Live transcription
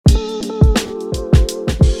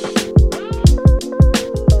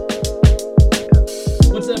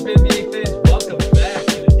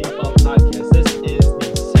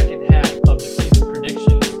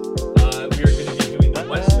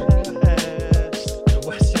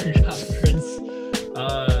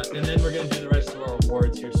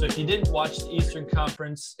you didn't watch the Eastern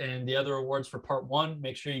Conference and the other awards for part one,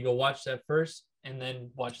 make sure you go watch that first and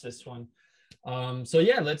then watch this one. So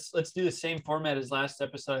yeah, let's do the same format as last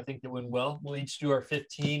episode. I think that went well. We'll each do our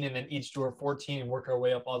 15 and then each do our 14 and work our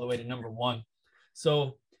way up all the way to number one.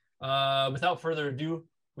 So without further ado,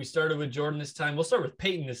 we started with Jordan this time. We'll start with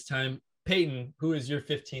Peyton this time. Peyton, who is your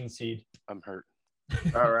 15 seed? I'm hurt.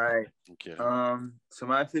 All right. Okay. So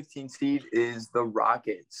my 15 seed is the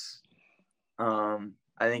Rockets.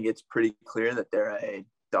 I think it's pretty clear that they're a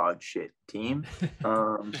dog shit team.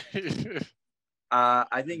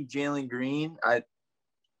 I think Jalen Green,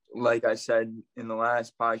 like I said in the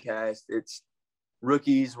last podcast, it's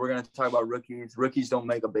rookies. We're going to talk about rookies. Rookies don't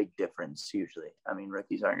make a big difference usually. I mean,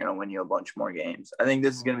 rookies aren't going to win you a bunch more games. I think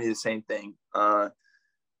this is going to be the same thing. I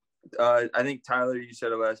think, Tyler, you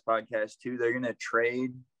said it last podcast too. They're going to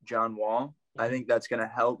trade John Wall. I think that's going to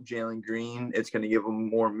help Jalen Green. It's going to give him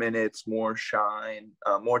more minutes, more shine,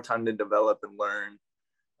 more time to develop and learn.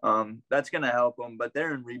 That's going to help them, but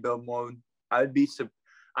they're in rebuild mode. I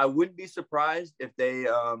wouldn't be surprised if they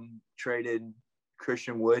traded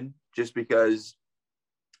Christian Wood, just because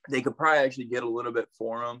they could probably actually get a little bit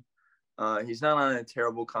for him. He's not on a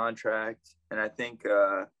terrible contract, and I think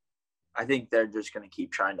they're just going to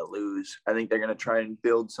keep trying to lose. I think they're going to try and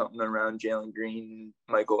build something around Jalen Green,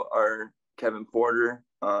 Michael, or Kevin Porter.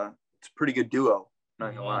 It's a pretty good duo,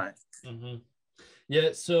 not gonna lie. Mm-hmm.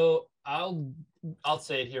 Yeah, so I'll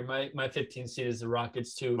say it here. My 15 seed is the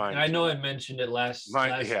Rockets too. Mine and I know too. I mentioned it last.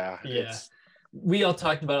 Yeah. We all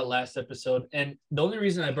talked about it last episode, and the only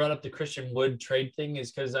reason I brought up the Christian Wood trade thing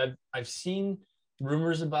is because I've seen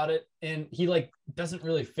rumors about it, and he doesn't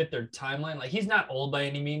really fit their timeline. Like, he's not old by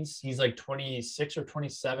any means. He's like 26 or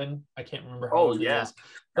 27. I can't remember how old he is.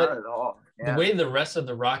 But not at all. Yeah. The way the rest of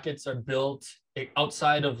the Rockets are built,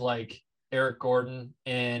 outside of like Eric Gordon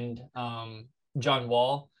and John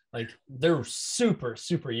Wall, like, they're super,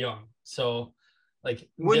 super young. So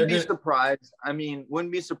wouldn't be surprised. I mean,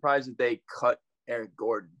 wouldn't be surprised if they cut Eric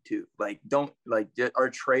Gordon too. Or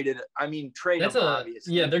traded. I mean, trade him,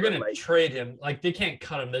 obviously. Yeah, they're gonna trade him. Like, they can't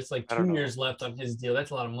cut him. There's 2 years left on his deal.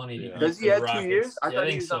 That's a lot of money. Yeah. Does he have 2 years? I thought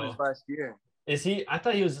think he was on his last year. Is he? I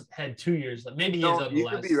thought he had 2 years. Maybe he is on the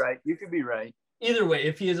last. You could be right. Either way,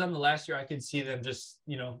 if he is on the last year, I could see them just,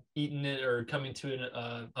 eating it or coming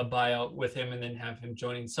to a buyout with him and then have him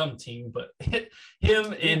joining some team. But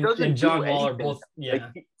him and John Wall are both, yeah.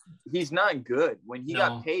 He's not good. When he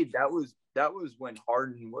got paid, that was when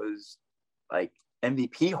Harden was like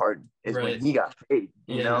MVP Harden is when he got paid,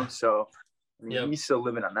 you know? So I mean, he's still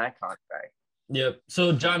living on that contract. Yep.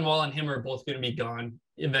 So John Wall and him are both going to be gone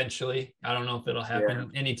eventually. I don't know if it'll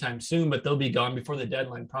happen anytime soon, but they'll be gone before the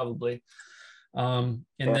deadline probably. Then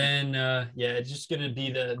it's just going to be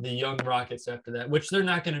the young Rockets after that, which they're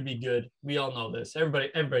not going to be good. We all know this.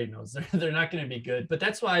 Everybody knows they're not going to be good. But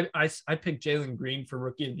that's why I picked Jalen Green for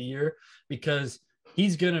Rookie of the Year, because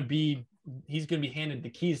he's going to be handed the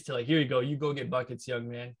keys to, like, here you go, you go get buckets, young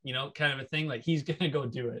man, kind of a thing. Like, he's going to go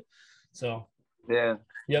do it. So yeah.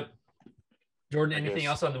 Yep. Jordan, anything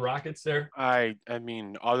else on the Rockets there? I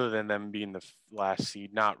mean, other than them being the last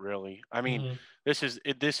seed, not really. I mean, this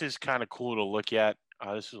is kind of cool to look at.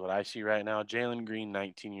 This is what I see right now. Jalen Green,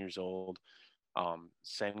 19 years old.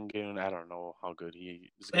 Sengun, I don't know how good he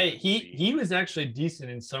is. Hey, he was actually decent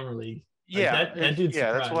in summer league. That dude's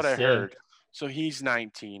surprised. That's what I heard. Yeah. So he's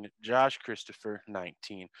 19. Josh Christopher,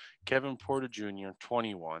 19. Kevin Porter Jr.,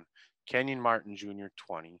 21. Kenyon Martin Jr.,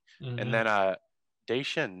 20. And then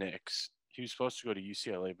Daishen Nix. He was supposed to go to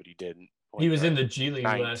UCLA, but he didn't. He was in the G League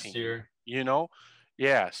 19. Last year.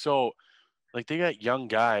 Yeah. So, they got young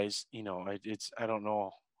guys. I don't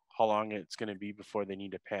know how long it's going to be before they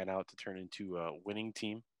need to pan out to turn into a winning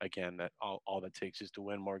team. Again, that all that takes is to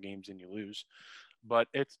win more games than you lose. But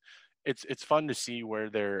it's fun to see where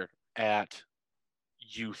they're at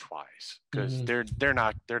youth wise, because they're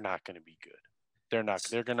not going to be good. They're not.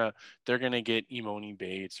 They're gonna get Imoni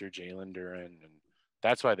Bates or Jalen Duren, and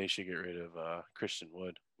that's why they should get rid of Christian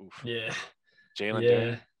Wood. Oof. Yeah. Jalen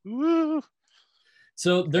Duren. Woo.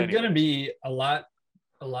 So they're going to be a lot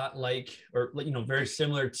like, or, very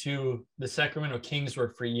similar to the Sacramento Kings were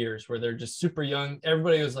for years, where they're just super young.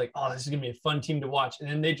 Everybody was like, oh, this is going to be a fun team to watch. And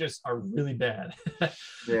then they just are really bad.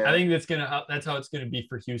 Yeah. I think that's how it's going to be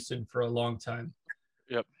for Houston for a long time.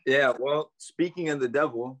 Yep. Yeah. Well, speaking of the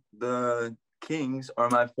devil, the Kings are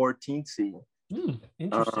my 14th seed.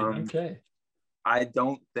 Interesting. Okay. I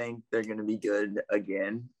don't think they're going to be good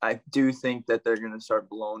again. I do think that they're going to start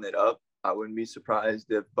blowing it up. I wouldn't be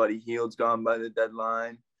surprised if Buddy Hield's gone by the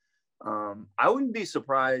deadline. I wouldn't be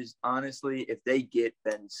surprised, honestly, if they get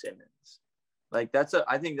Ben Simmons. I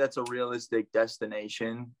think that's a realistic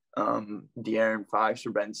destination. De'Aaron Fox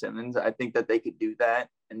or Ben Simmons. I think that they could do that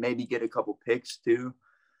and maybe get a couple picks too.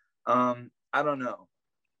 I don't know.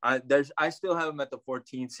 I still have them at the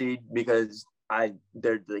 14th seed because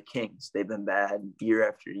they're the Kings. They've been bad year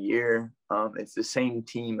after year. It's the same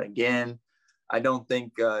team again. I don't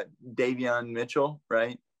think Davion Mitchell,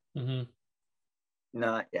 right? Mm-hmm.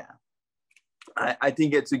 I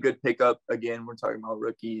think it's a good pickup. Again, we're talking about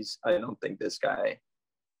rookies. I don't think he's going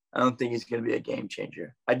to be a game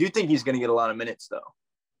changer. I do think he's going to get a lot of minutes, though.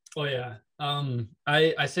 Oh, yeah.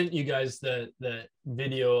 I sent you guys the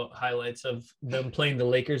video highlights of them playing the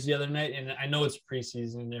Lakers the other night, and I know it's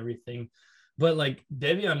preseason and everything, but, like,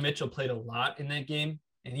 Davion Mitchell played a lot in that game,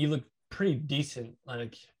 and he looked pretty decent.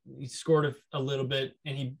 Like, he scored a little bit,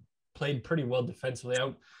 and he played pretty well defensively.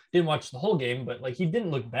 I didn't watch the whole game, but, like, he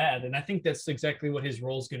didn't look bad, and I think that's exactly what his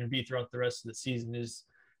role is going to be throughout the rest of the season is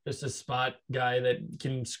just a spot guy that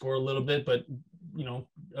can score a little bit, but, you know,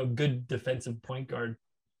 a good defensive point guard.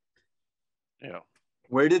 Yeah.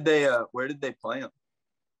 Where did they play him?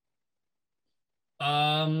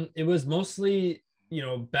 It was mostly, you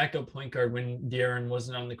know, backup point guard when De'Aaron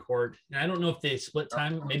wasn't on the court. And I don't know if they split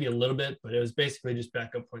time, maybe a little bit, but it was basically just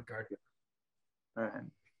backup point guard. All right.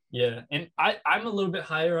 Yeah. And I'm a little bit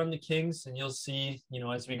higher on the Kings, and you'll see, you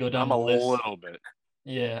know, as we go down the list. I'm a little bit.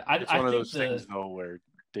 Yeah. It's one of those things, though, where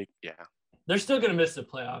they're still going to miss the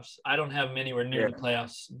playoffs. I don't have them anywhere near the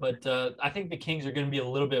playoffs, but I think the Kings are going to be a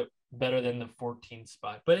little bit better than the 14th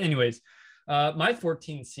spot. But anyways, my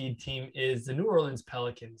 14th seed team is the New Orleans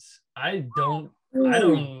Pelicans. I don't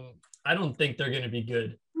think they're going to be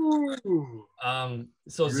good.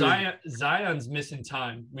 So Zion's missing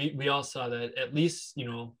time. We all saw that, at least, you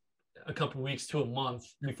know, a couple weeks to a month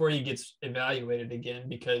before he gets evaluated again,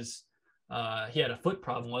 because he had a foot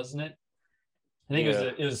problem, wasn't it? I think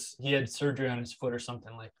it was he had surgery on his foot or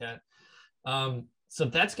something like that. So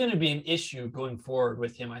that's going to be an issue going forward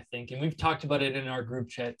with him, I think. And we've talked about it in our group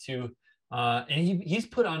chat too. And he's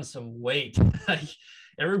put on some weight. Like,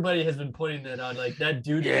 everybody has been pointing that out. Like, that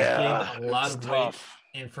dude has gained a lot of weight.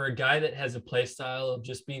 And for a guy that has a play style of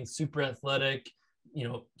just being super athletic, you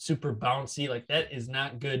know, super bouncy, like, that is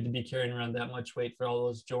not good to be carrying around that much weight for all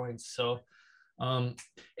those joints. So, and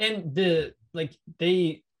they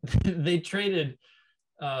traded,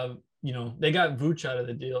 you know, they got Vooch out of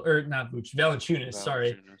the deal, or not Vooch,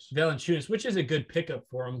 Valanciunas, which is a good pickup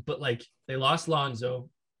for them. But, like, they lost Lonzo.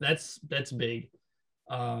 That's big.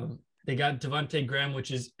 They got Devontae Graham, which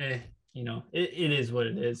is, you know, it is what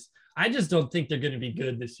it is. I just don't think they're going to be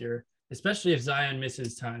good this year, especially if Zion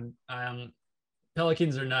misses time.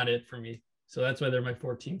 Pelicans are not it for me. So that's why they're my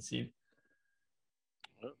 14th seed.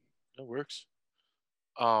 That works.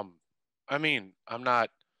 I mean, I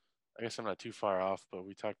guess I'm not too far off, but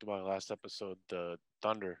we talked about last episode, the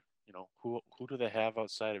Thunder. You know, who do they have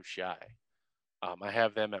outside of Shai? I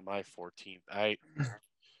have them at my 14th.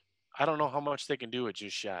 I don't know how much they can do with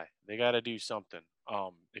just Shai. They got to do something.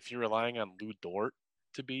 If you're relying on Lou Dort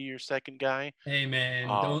to be your second guy, hey man,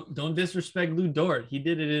 don't disrespect Lou Dort. He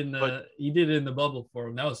did it in the bubble for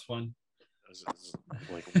him. That was fun. It was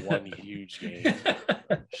like one huge game.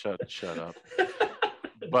 Shut up.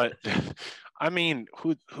 But I mean,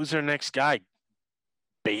 who's their next guy?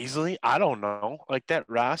 Baisley? I don't know. Like, that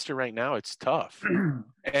roster right now, it's tough.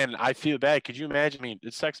 And I feel bad. Could you imagine? I mean,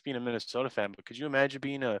 it sucks being a Minnesota fan, but could you imagine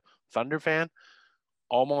being a Thunder fan,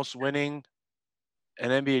 almost winning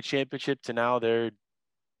an NBA championship to now they're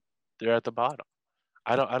at the bottom?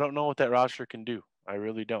 I don't know what that roster can do. I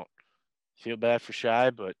really don't. Feel bad for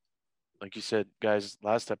Shai, but like you said, guys,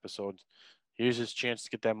 last episode, here's his chance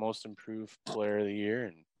to get that most improved player of the year,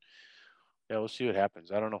 and yeah, we'll see what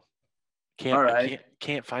happens. I don't know. I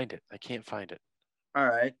can't find it. I can't find it. All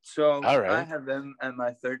right. So I have them at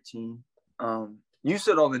my 13. You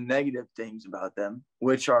said all the negative things about them,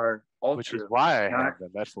 which are all which true. Is why I have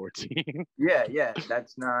them at 14. Yeah.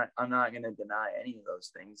 I'm not going to deny any of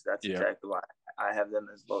those things. That's exactly why I have them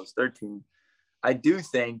as low as 13. I do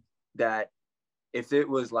think that if it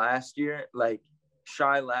was last year, like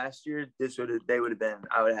Shai last year, I would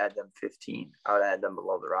have had them 15. I would have had them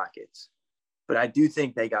below the Rockets. But I do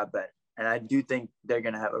think they got better. And I do think they're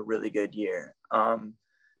going to have a really good year.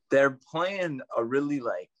 They're playing a really,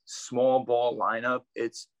 like, small ball lineup.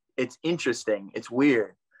 It's interesting. It's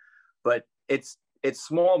weird. But it's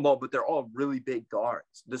small ball, but they're all really big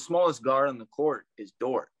guards. The smallest guard on the court is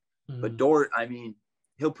Dort. Mm-hmm. But Dort, I mean,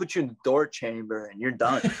 he'll put you in the Dort chamber and you're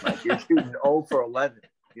done. Like, you're shooting 0 for 11.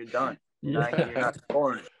 You're done. You're not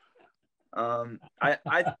scoring. I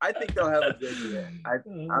think they'll have a good year.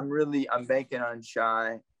 I'm banking on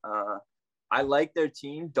Shai. I like their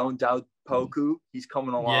team. Don't doubt Poku. He's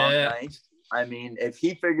coming along nice. I mean, if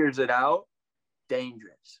he figures it out,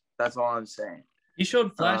 dangerous. That's all I'm saying. He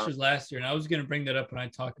showed flashes last year, and I was going to bring that up when I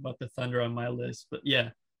talk about the Thunder on my list. But yeah,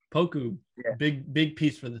 Poku, big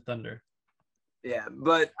piece for the Thunder. Yeah,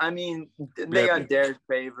 but I mean, they got Derek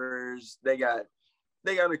Favors. They got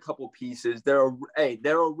a couple pieces. They're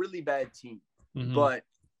a really bad team, but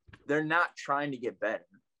they're not trying to get better,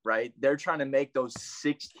 right? They're trying to make those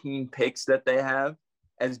 16 picks that they have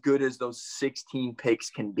as good as those 16 picks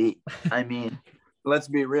can be. I mean, let's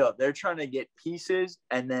be real. They're trying to get pieces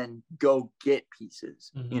and then go get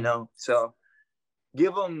pieces, you know? So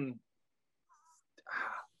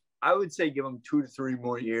I would say give them 2 to 3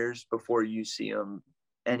 more years before you see them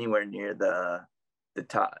anywhere near the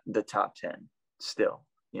top 10 still,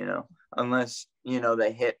 you know, unless, you know,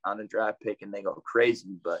 they hit on a draft pick and they go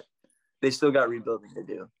crazy, but they still got rebuilding to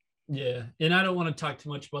do. Yeah. And I don't want to talk too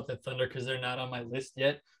much about the Thunder because they're not on my list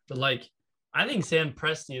yet, but like, I think Sam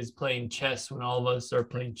Presti is playing chess when all of us are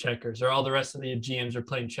playing checkers, or all the rest of the GMs are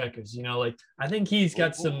playing checkers. You know, like I think he's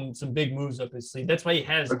got some big moves up his sleeve. That's why he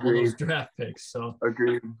has all those draft picks. So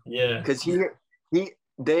agreed. Yeah, because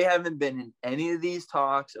they haven't been in any of these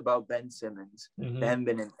talks about Ben Simmons. They haven't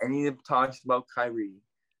been in any of the talks about Kyrie.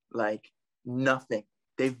 Like nothing.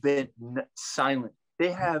 They've been silent.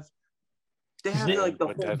 They have like the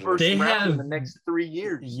whole first round in the next 3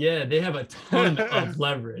 years. Yeah, they have a ton of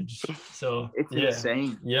leverage. So it's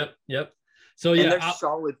insane. Yep. So yeah, and they're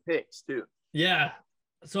solid picks too. Yeah.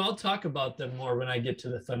 So I'll talk about them more when I get to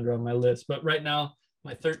the Thunder on my list. But right now,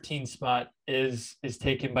 my 13 spot is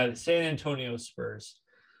taken by the San Antonio Spurs.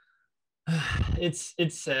 It's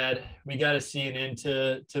sad. We got to see an end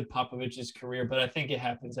to Popovich's career, but I think it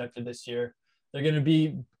happens after this year. They're going to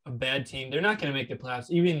be a bad team. They're not going to make the playoffs.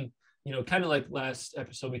 Even, you know, kind of like last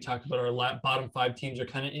episode we talked about, our bottom 5 teams are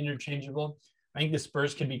kind of interchangeable. I think the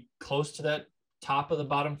Spurs could be close to that top of the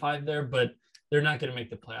bottom 5 there, but they're not going to make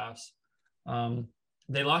the playoffs.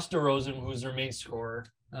 They lost DeRozan, who's their main scorer.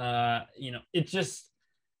 You know,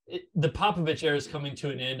 the Popovich era is coming to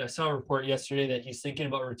an end. I saw a report yesterday that he's thinking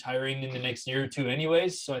about retiring in the next year or two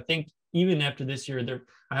anyways. So I think even after this year,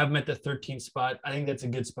 I have him at the 13th spot. I think that's a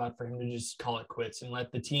good spot for him to just call it quits and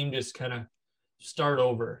let the team just kind of start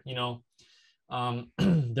over, you know.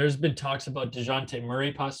 There's been talks about DeJounte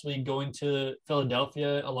Murray possibly going to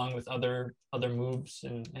Philadelphia along with other moves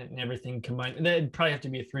and everything combined. And that'd probably have to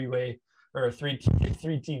be a 3-way or a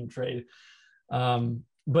three-team trade.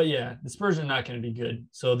 But yeah, the Spurs are not going to be good.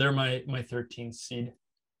 So they're my 13th seed.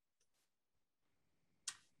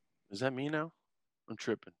 Is that me now? I'm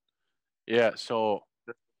tripping. Yeah, so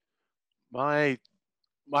my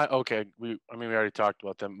okay, we already talked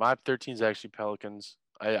about them. My 13 is actually Pelicans.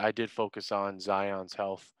 I did focus on Zion's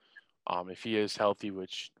health. If he is healthy,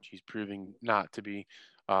 which he's proving not to be,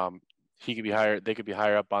 he could be higher. They could be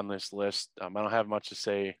higher up on this list. I don't have much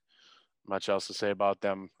else to say about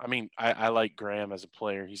them. I mean, I like Graham as a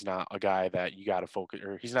player. He's not a guy that you got to focus,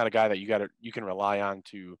 or he's not a guy that you can rely on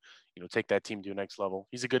to, you know, take that team to the next level.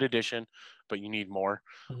 He's a good addition, but you need more.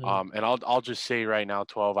 And I'll just say right now,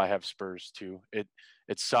 12, I have Spurs too. It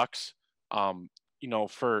sucks. You know,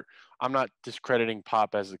 I'm not discrediting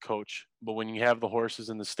Pop as a coach, but when you have the horses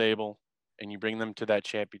in the stable and you bring them to that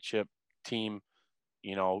championship team,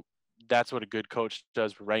 you know, that's what a good coach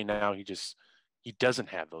does. But right now, he doesn't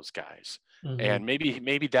have those guys. And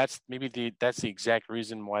maybe that's the exact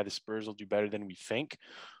reason why the Spurs will do better than we think.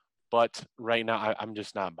 But right now, I'm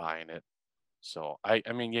just not buying it. So I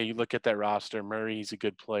mean, yeah, you look at that roster. Murray, he's a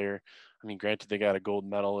good player. I mean, granted, they got a gold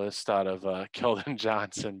medalist out of Keldon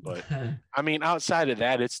Johnson, but I mean, outside of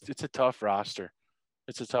that, it's a tough roster.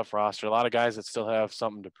 It's a tough roster. A lot of guys that still have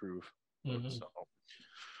something to prove. So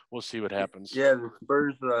we'll see what happens. Yeah,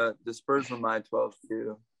 the Spurs were my 12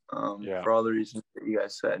 too. For all the reasons that you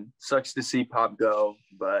guys said. Sucks to see Pop go,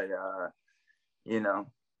 but you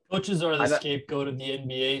know, coaches are the scapegoat of the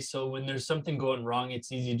NBA. So when there's something going wrong,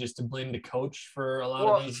 it's easy just to blame the coach for a lot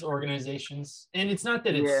of these organizations. And it's not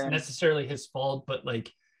that it's necessarily his fault, but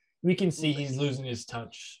like we can see he's losing his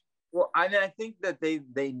touch. Well, I mean, I think that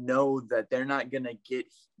they know that they're not gonna get.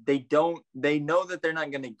 They know that they're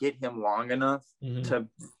not gonna get him long enough to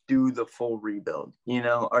do the full rebuild, you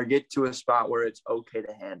know, or get to a spot where it's okay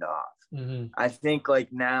to hand off. I think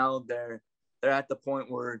like now they're at the point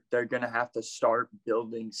where they're gonna have to start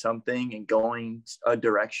building something and going a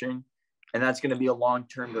direction, and that's gonna be a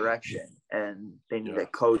long-term direction, and they need a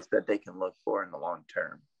coach that they can look for in the long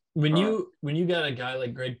term. When you got a guy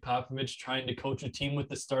like Greg Popovich trying to coach a team with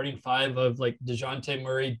the starting 5 of like DeJounte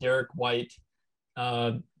Murray, Derek White,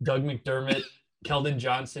 Doug McDermott, Keldon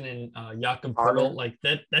Johnson, and Jakob Poeltl, like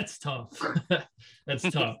that's tough. That's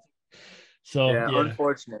tough. So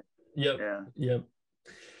unfortunate. Yep. Yeah. Yep.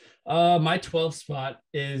 My 12th spot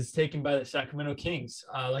is taken by the Sacramento Kings.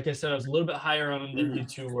 Like I said, I was a little bit higher on them than you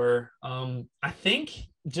two were. I think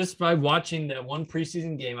just by watching that one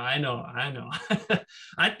preseason game, I know.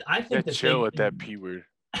 I think that chill with that P word.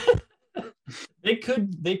 They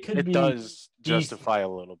could it be does decent. justify a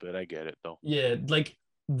little bit. I get it though. Yeah, like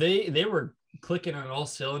they were clicking on all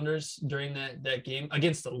cylinders during that game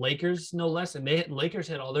against the Lakers, no less. And Lakers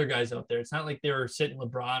had all their guys out there. It's not like they were sitting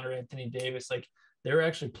LeBron or Anthony Davis. Like they were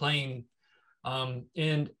actually playing.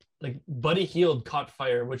 And like Buddy Hield caught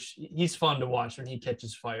fire, which he's fun to watch when he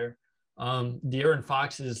catches fire. De'Aaron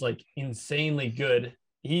Fox is like insanely good.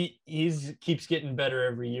 He's keeps getting better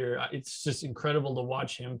every year. It's just incredible to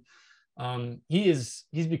watch him. He's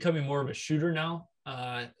becoming more of a shooter now.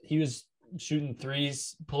 He was shooting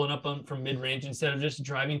threes, pulling up from mid range instead of just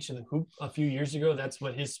driving to the hoop a few years ago. That's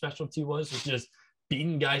what his specialty was just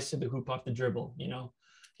beating guys to the hoop off the dribble.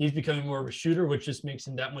 He's becoming more of a shooter, which just makes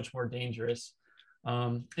him that much more dangerous.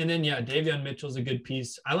 And then, Davion Mitchell's a good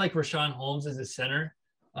piece. I like Richaun Holmes as a center.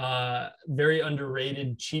 Very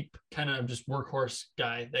underrated, cheap, kind of just workhorse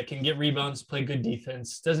guy that can get rebounds, play good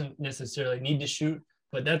defense, doesn't necessarily need to shoot,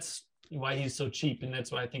 but that's why he's so cheap. And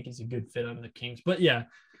that's why I think he's a good fit on the Kings. But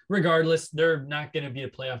regardless, they're not going to be a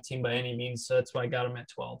playoff team by any means. So that's why I got them at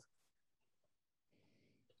 12.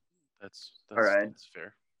 That's all right. That's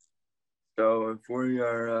fair. So if we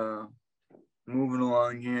are moving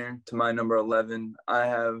along here to my number 11, I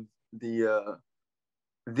have the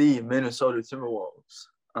Minnesota Timberwolves.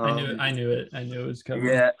 I knew it. I knew it was coming.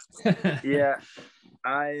 Yeah, yeah.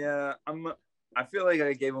 I feel like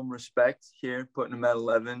I gave them respect here, putting them at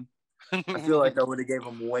 11. I feel like I would have gave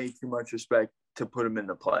them way too much respect to put them in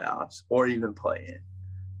the playoffs or even play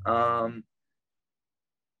in.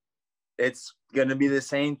 It's going to be the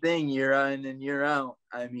same thing year in and year out.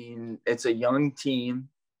 I mean, it's a young team.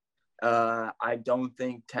 I don't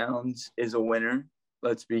think Towns is a winner.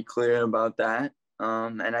 Let's be clear about that.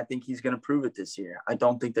 And I think he's going to prove it this year. I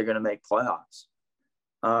don't think they're going to make playoffs.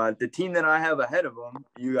 The team that I have ahead of them,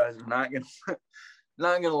 you guys are not going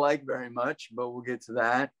to like very much, but we'll get to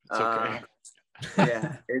that. It's okay.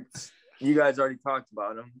 It's you guys already talked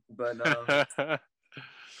about them, but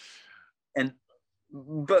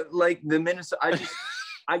like the Minnesota,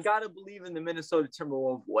 I gotta believe in the Minnesota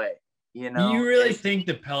Timberwolves way. Do you really think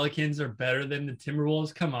the Pelicans are better than the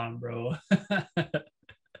Timberwolves? Come on, bro.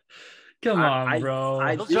 Come on, bro.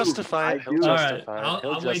 He'll justify it.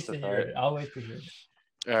 I'll wait to hear it. I'll wait to hear it.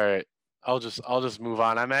 All right. I'll just move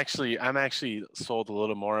on. I'm actually sold a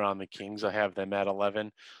little more on the Kings. I have them at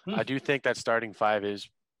 11. I do think that starting five is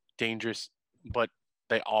dangerous, but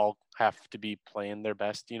they all have to be playing their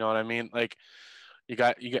best. You know what I mean? Like you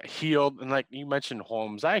got Hield, and like you mentioned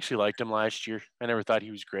Holmes. I actually liked him last year. I never thought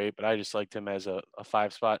he was great, but I just liked him as a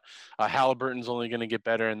 5 spot. Halliburton's only going to get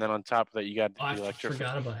better, and then on top of that, you got I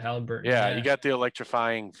forgot about Halliburton. Yeah, you got the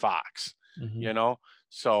electrifying Fox. Mm-hmm.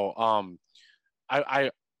 So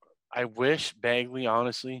I wish Bagley,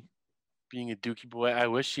 honestly, being a Dookie boy, I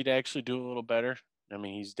wish he'd actually do a little better. I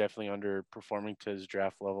mean, he's definitely underperforming to his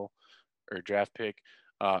draft level or draft pick.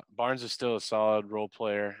 Barnes is still a solid role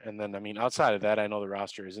player. And then, I mean, outside of that, I know the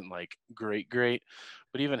roster isn't like great,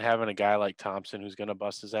 but even having a guy like Thompson who's going to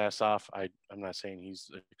bust his ass off, I'm not saying he's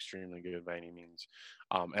extremely good by any means.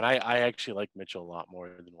 And I actually like Mitchell a lot more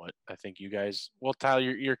than what I think you guys, well, Tyler,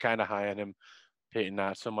 you're kind of high on him, Peyton,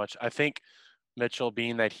 not so much. I think Mitchell,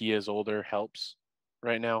 being that he is older, helps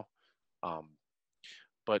right now.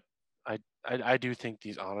 But I do think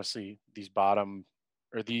these bottom,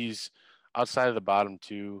 or these outside of the bottom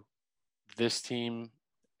two, this team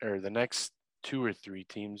or the next 2 or 3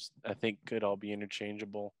 teams, I think could all be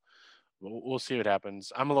interchangeable. We'll see what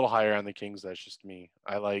happens. I'm a little higher on the Kings. That's just me.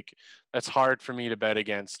 That's hard for me to bet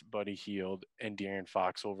against Buddy Hield and De'Aaron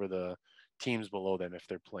Fox over the teams below them if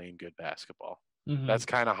they're playing good basketball. Mm-hmm. That's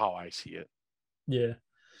kind of how I see it. Yeah.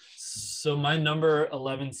 So my number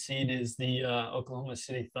 11 seed is the Oklahoma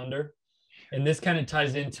City Thunder. And this kind of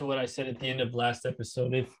ties into what I said at the end of last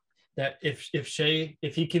episode. If Shea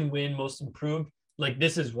can win Most Improved, like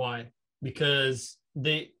this is why. Because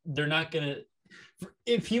they're not going to,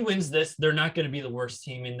 if he wins this, they're not going to be the worst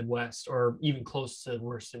team in the West or even close to the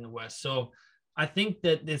worst in the West. So I think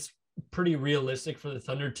that it's pretty realistic for the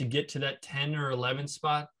Thunder to get to that 10 or 11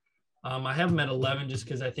 spot. I have them at 11 just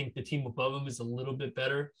because I think the team above them is a little bit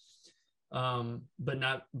better, but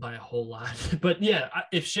not by a whole lot. But yeah,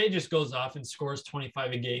 if Shea just goes off and scores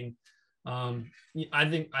 25 a game, I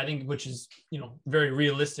think which is very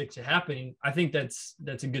realistic to happening. I think that's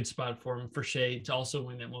a good spot for him, for Shea to also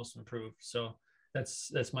win that Most Improved. So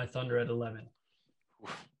that's my Thunder at 11.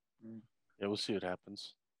 Yeah, we'll see what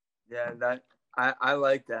happens. Yeah, that I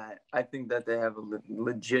like that. I think that they have a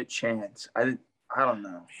legit chance. I don't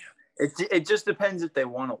know. It just depends if they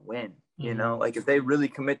want to win. You know, like if they really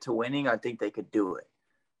commit to winning, I think they could do it.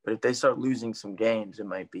 But if they start losing some games, it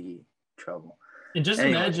might be trouble. And just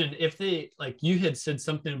imagine if they, like you had said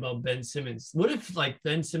something about Ben Simmons. What if like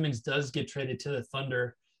Ben Simmons does get traded to the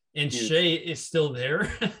Thunder and Shea is still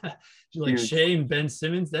there? Like Shea and Ben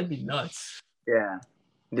Simmons, that'd be nuts. Yeah.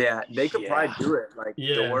 Yeah. They could probably do it. Like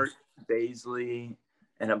Dort, Baisley,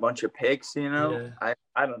 and a bunch of picks, you know? Yeah.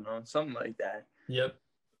 I don't know. Something like that. Yep.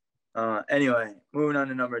 Anyway, moving on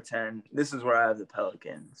to number 10. This is where I have the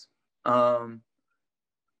Pelicans. I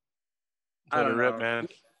don't know. Man.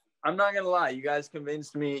 I'm not gonna lie. You guys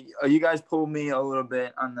convinced me. You guys pulled me a little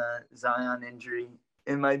bit on the Zion injury.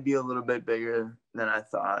 It might be a little bit bigger than I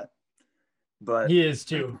thought, but he is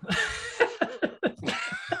too.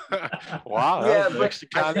 Wow. Yeah, but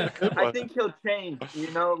I think he'll change.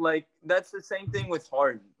 You know, like that's the same thing with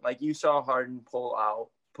Harden. Like you saw Harden pull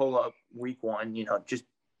up week 1. You know, just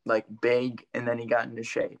like big, and then he got into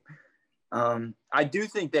shape. I do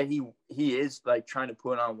think that he is like trying to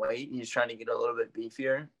put on weight. He's trying to get a little bit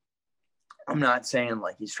beefier. I'm not saying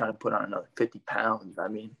like he's trying to put on another 50 pounds. I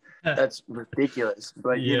mean, that's ridiculous.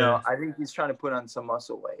 But, you know, I think he's trying to put on some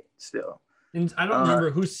muscle weight still. And I don't remember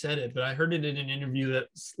who said it, but I heard it in an interview that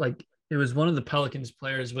like it was one of the Pelicans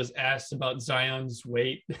players was asked about Zion's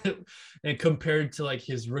weight and compared to like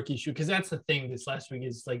his rookie shoe. Because that's the thing this last week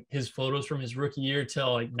is like his photos from his rookie year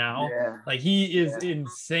till like now. Yeah. Like he is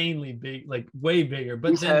insanely big, like way bigger.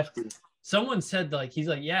 But he's then hefty. Someone said like he's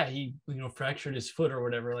like, yeah, he fractured his foot or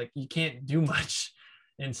whatever. Like you can't do much.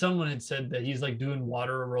 And someone had said that he's like doing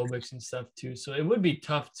water aerobics and stuff too. So it would be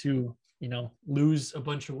tough to, lose a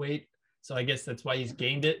bunch of weight. So I guess that's why he's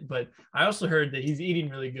gained it. But I also heard that he's eating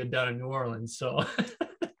really good down in New Orleans. So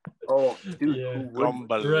oh, dude,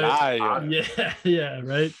 right. Yeah,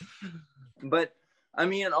 right. But I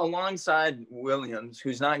mean, alongside Williams,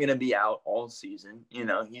 who's not going to be out all season,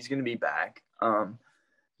 he's going to be back.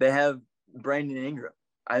 They have Brandon Ingram.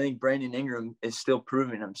 I think Brandon Ingram is still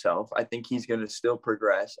proving himself. I think he's going to still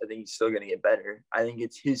progress. I think he's still going to get better. I think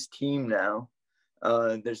it's his team now.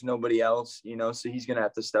 There's nobody else, so he's going to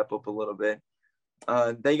have to step up a little bit.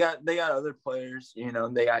 They got other players,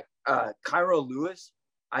 they got Kira Lewis.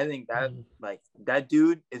 I think that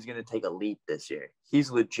dude is going to take a leap this year. He's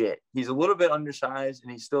legit. He's a little bit undersized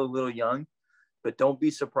and he's still a little young, but don't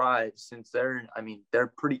be surprised since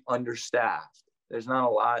they're pretty understaffed. There's not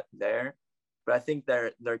a lot there, but I think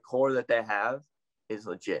their core that they have is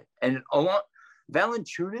legit. And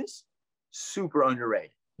Valanciunas, super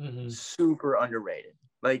underrated. Mm-hmm. Super underrated.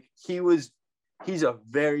 Like he's a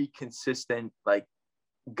very consistent, like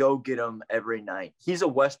go get him every night. He's a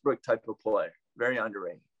Westbrook type of player. Very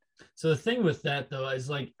underrated. So the thing with that though is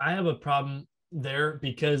like I have a problem there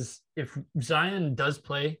because if Zion does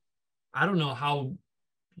play, I don't know how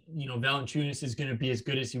Valanciunas is going to be as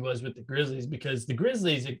good as he was with the Grizzlies because the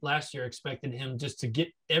Grizzlies last year expected him just to get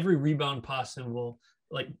every rebound possible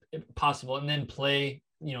and then play,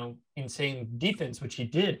 insane defense, which he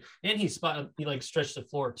did. And he stretched the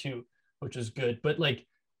floor too, which was good. But like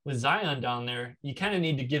with Zion down there, you kind of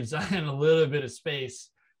need to give Zion a little bit of space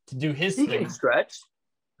to do his thing. He can stretch.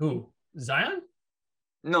 Who? Zion?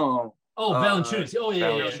 No. Oh, Valanciunas. Oh,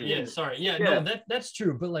 yeah. Sorry. Yeah, no, that's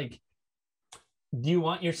true. But like, do you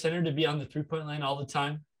want your center to be on the 3-point line all the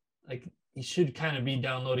time? Like, he should kind of be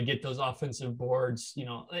down low to get those offensive boards.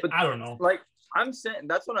 But I don't know. Like I'm saying,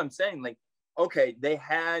 that's what I'm saying. Like, okay, they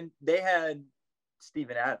had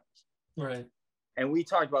Steven Adams, right? And we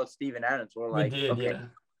talked about Steven Adams. We're like,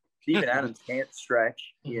 Steven Adams can't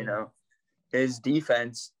stretch. Mm-hmm. His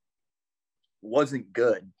defense wasn't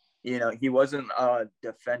good. He wasn't a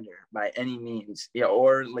defender by any means.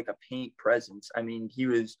 Or like a paint presence. I mean, he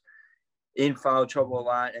was in foul trouble a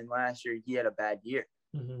lot, and last year he had a bad year.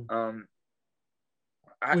 Mm-hmm.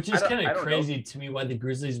 Which is kind of crazy to me why the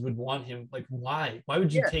Grizzlies would want him. Like, why? Why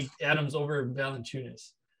would you take Adams over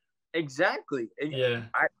Valanciunas? Exactly. Yeah.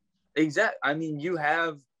 I mean,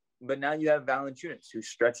 but now you have Valanciunas who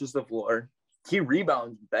stretches the floor. He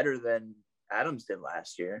rebounds better than Adams did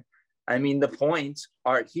last year. I mean, the points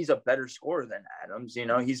are he's a better scorer than Adams.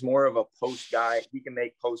 He's more of a post guy. He can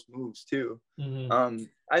make post moves too. Mm-hmm.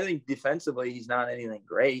 I think defensively he's not anything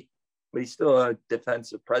great, but he's still a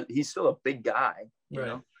defensive he's still a big guy. You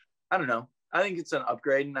know, I don't know. I think it's an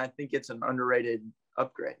upgrade, and I think it's an underrated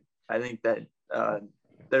upgrade. I think that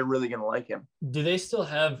they're really gonna like him. Do they still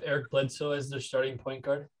have Eric Bledsoe as their starting point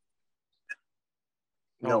guard?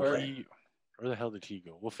 No, Where the hell did he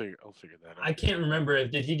go? I'll figure that out. I can't remember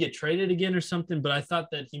did he get traded again or something, but I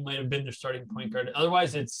thought that he might have been their starting point guard.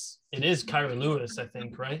 Otherwise, it is Kyra Lewis, I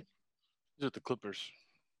think, right? He's at the Clippers.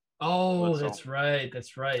 Oh, that's right.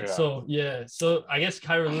 Yeah. So I guess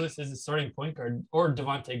Kyra Lewis is the starting point guard, or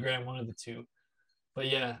Devontae Graham, one of the two. But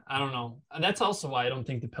yeah, I don't know. That's also why I don't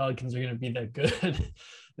think the Pelicans are going to be that good.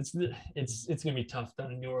 it's going to be tough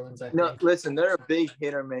down in New Orleans. I think. No, listen, they're a big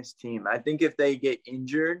hit or miss team. I think if they get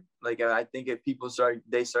injured, I think if people start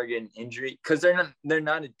getting injured, because they're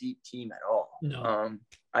not a deep team at all. No.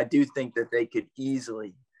 I do think that they could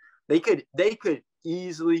easily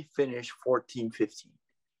finish 14-15.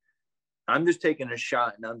 I'm just taking a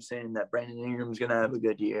shot, and I'm saying that Brandon Ingram's going to have a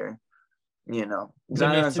good year.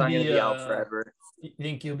 Zion's not going to be out forever. You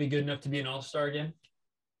think he'll be good enough to be an all-star again?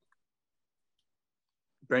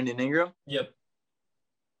 Brandon Ingram? Yep.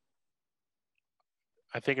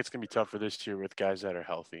 I think it's going to be tough for this year with guys that are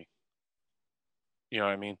healthy. You know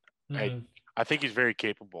what I mean? Mm-hmm. I think he's very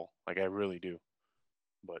capable. I really do.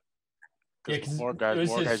 But because more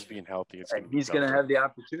guys being healthy, he's going to have the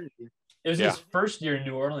opportunity. It was his first year in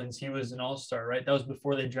New Orleans. He was an all-star, right? That was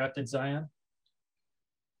before they drafted Zion?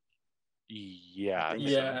 Yeah.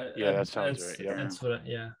 Yeah. That sounds right. Yeah. That's what.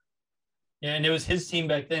 Yeah, and it was his team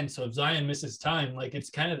back then. So if Zion misses time, it's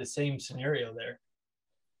kind of the same scenario there.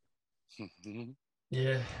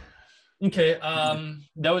 Yeah. Okay.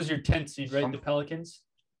 That was your 10th seed, right? The Pelicans.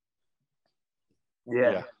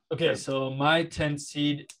 Yeah. Okay, so my 10th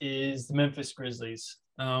seed is the Memphis Grizzlies.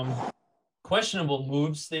 Questionable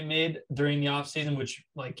moves they made during the offseason, which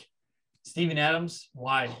Steven Adams,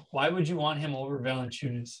 why? Why would you want him over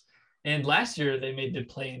Valanciunas? And last year they made the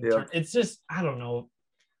play-in. Yeah. It's just, I don't know.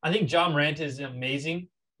 I think Ja Morant is amazing.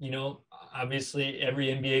 Obviously every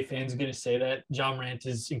NBA fan is going to say that. Ja Morant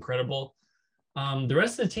is incredible. The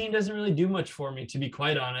rest of the team doesn't really do much for me, to be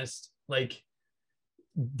quite honest.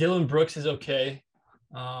 Dylan Brooks is okay.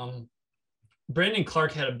 Brandon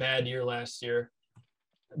Clark had a bad year last year.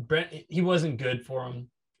 He wasn't good for him.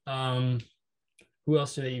 Who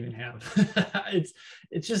else do they even have?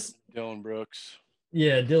 it's just Dylan Brooks.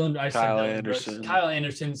 Yeah, Kyle Anderson. Kyle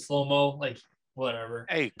Anderson, slow-mo, whatever.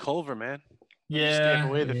 Hey, Culver, man. Yeah. Step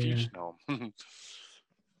away the future. No.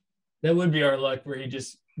 That would be our luck where he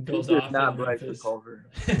just goes off. Not right for Culver.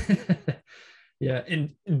 Yeah,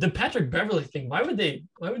 and the Patrick Beverly thing, why would they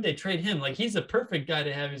trade him? He's the perfect guy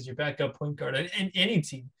to have as your backup point guard and any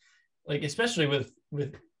team. Especially with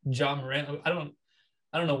Ja Morant. I don't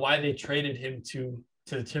know why they traded him to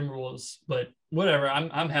the Timberwolves, but whatever.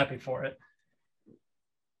 I'm happy for it.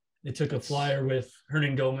 They took a flyer with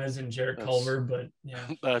Hernan Gomez and Jarrett Culver, but yeah.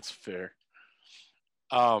 That's fair.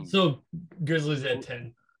 So Grizzlies at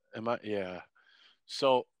 10. Yeah.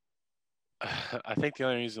 So I think the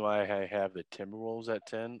only reason why I have the Timberwolves at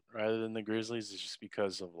 10 rather than the Grizzlies is just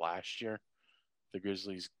because of last year. The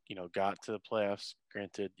Grizzlies, got to the playoffs.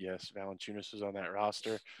 Granted, yes, Valanciunas was on that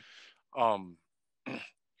roster.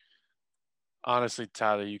 Honestly,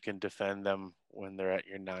 Tyler, you can defend them when they're at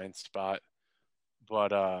your 9th spot.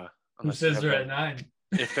 But who says they're at 9?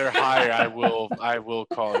 If they're higher, I will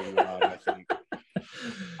call you out, I think.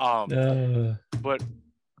 But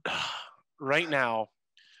right now,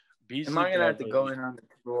 Beasley. Am I gonna have to go in on the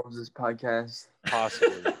Timberwolves podcast?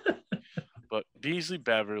 Possibly. But Beasley,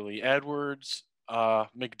 Beverly, Edwards,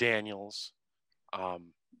 McDaniels,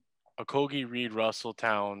 Okogie, Reed, Russell,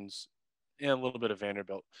 Towns, and a little bit of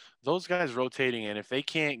Vanderbilt. Those guys rotating in. If they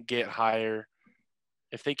can't get higher,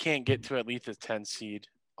 if they can't get to at least a 10 seed,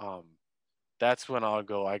 that's when I'll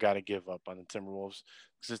go. I got to give up on the Timberwolves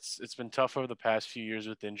because it's been tough over the past few years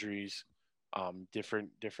with injuries,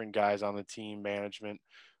 different guys on the team, management.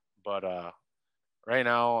 But right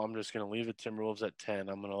now, I'm just going to leave the Timberwolves at 10.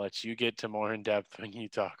 I'm going to let you get to more in depth when you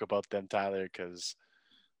talk about them, Tyler, because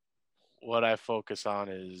what I focus on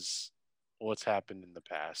is what's happened in the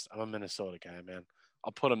past. I'm a Minnesota guy, man.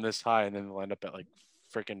 I'll put them this high, and then they'll end up at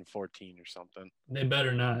freaking 14 or something. They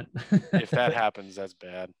better not. If that happens, that's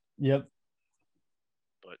bad. Yep.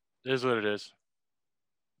 But it is what it is.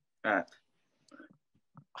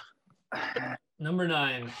 Number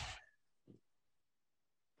 9.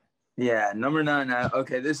 Yeah, number 9.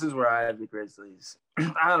 Okay, this is where I have the Grizzlies.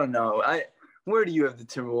 I don't know. Where do you have the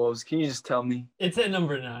Timberwolves? Can you just tell me? It's at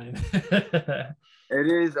number 9. It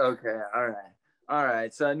is? Okay. All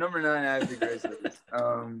right. So at number 9, I have the Grizzlies.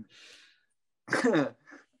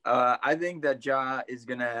 I think that Ja is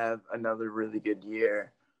going to have another really good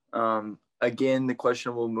year. Again, the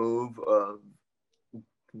questionable move of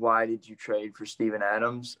why did you trade for Steven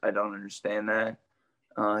Adams? I don't understand that.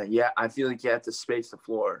 Yeah, I feel like you have to space the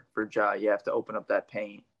floor for Ja. You have to open up that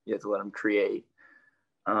paint. You have to let him create.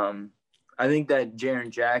 I think that Jaren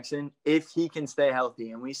Jackson, if he can stay healthy,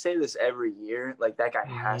 and we say this every year, like that guy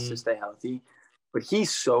has to stay healthy, but he's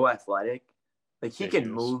so athletic. Like he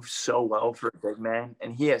can move so well for a big man,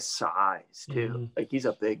 and he has size too. Like he's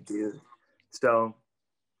a big dude. So,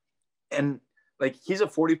 and like he's a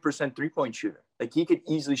 40% 3-point shooter. Like he could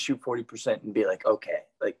easily shoot 40% and be like, okay,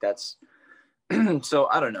 like that's. So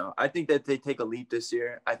I don't know. I think that they take a leap this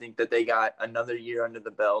year. I think that they got another year under the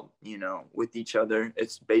belt, you know, with each other.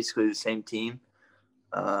 It's basically the same team.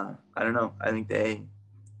 I don't know. I think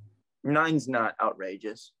 9's not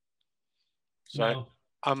outrageous. So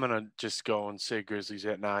I'm gonna just go and say Grizzlies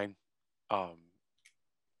at 9. I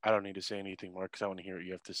don't need to say anything more because I want to hear what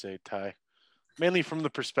you have to say, Ty. Mainly from the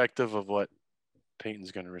perspective of what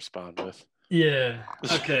Peyton's gonna respond with. Yeah.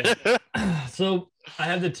 Okay. So I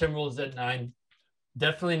have the Timberwolves at 9.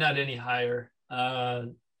 Definitely not any higher. I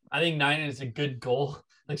think 9 is a good goal.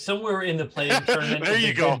 Like somewhere in the playing tournament there is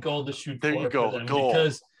you a go. good goal to shoot there for. You go. For them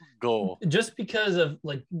Goal. Just because of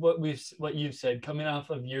like what you've said, coming off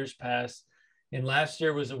of years past, and last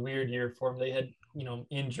year was a weird year for them. They had, you know,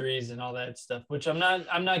 injuries and all that stuff, which I'm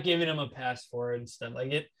not giving them a pass for and stuff.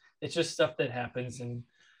 Like it's just stuff that happens.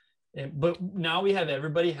 But now we have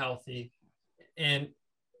everybody healthy, and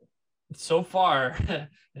so far,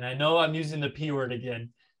 and I know I'm using the P word again,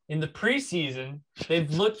 in the preseason,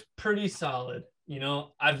 they've looked pretty solid. You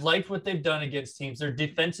know, I've liked what they've done against teams. Their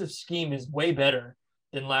defensive scheme is way better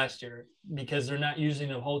than last year because they're not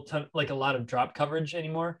using a whole ton, like a lot of drop coverage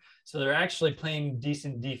anymore. So they're actually playing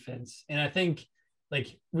decent defense. And I think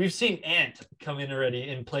like we've seen Ant come in already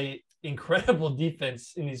and play incredible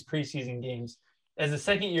defense in these preseason games as a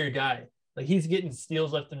second-year guy. Like he's getting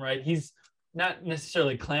steals left and right. He's not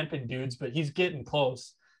necessarily clamping dudes, but he's getting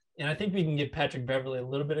close. And I think we can give Patrick Beverley a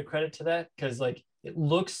little bit of credit to that because like it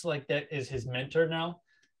looks like that is his mentor now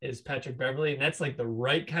is Patrick Beverley. And that's like the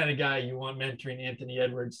right kind of guy you want mentoring Anthony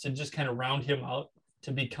Edwards to just kind of round him out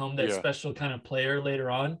to become that special kind of player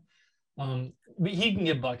later on. He can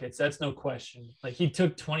get buckets. That's no question. Like he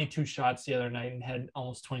took 22 shots the other night and had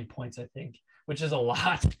almost 20 points, I think, which is a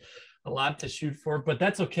lot to shoot for, but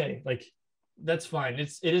that's okay. Like that's fine.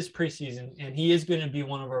 It is preseason and he is going to be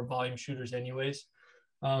one of our volume shooters anyways.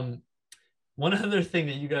 One other thing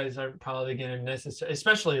that you guys aren't probably going to necessarily,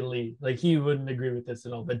 especially Lee, like he wouldn't agree with this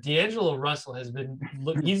at all, but D'Angelo Russell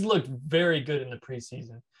he's looked very good in the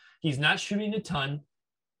preseason. He's not shooting a ton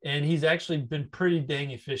and he's actually been pretty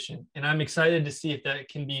dang efficient. And I'm excited to see if that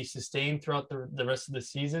can be sustained throughout the rest of the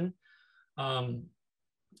season.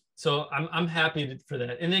 So I'm happy for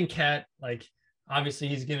that. And then Cat, like obviously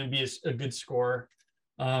he's going to be a good scorer.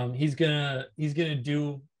 He's gonna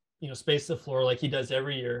do, you know, space the floor like he does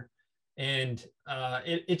every year. And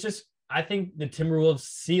it just, I think the Timberwolves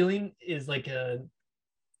ceiling is like a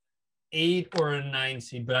 8 or a 9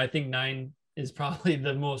 seed, but I think 9 is probably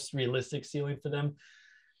the most realistic ceiling for them.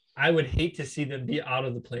 I would hate to see them be out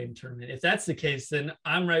of the play-in tournament. If that's the case, then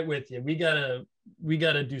I'm right with you. We gotta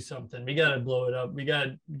do something. We gotta blow it up. We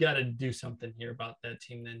gotta do something here about that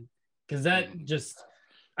team then, because that just,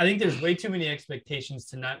 I think there's way too many expectations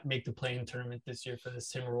to not make the play-in tournament this year for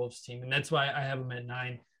this Timberwolves team, and that's why I have them at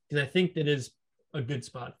 9, because I think that is a good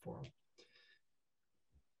spot for them.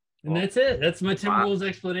 And that's it. That's my Timberwolves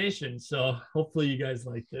explanation. So hopefully you guys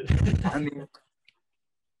liked it. I mean,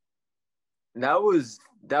 that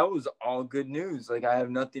was all good news. Like I have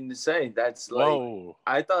nothing to say. That's like, whoa.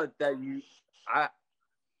 I thought that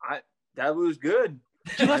that was good.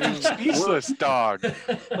 You left him speechless, dog.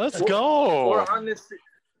 Let's go.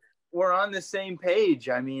 We're on the same page.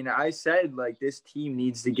 I mean, I said like this team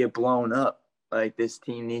needs to get blown up. Like this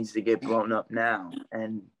team needs to get blown up now,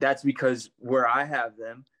 and that's because where I have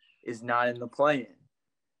them is not in the play-in.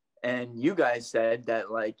 And you guys said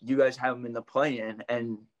that, like, you guys have them in the play-in,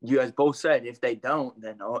 and you guys both said if they don't,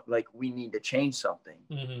 then, like, we need to change something.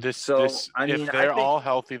 Mm-hmm. If they're all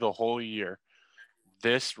healthy the whole year,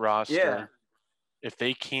 this roster, if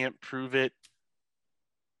they can't prove it,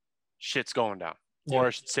 shit's going down. Yeah. Or I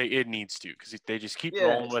should say it needs to, because if they just keep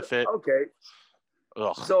rolling with it. Okay.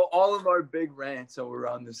 Ugh. So all of our big rants, so we're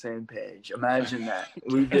on the same page. Imagine that.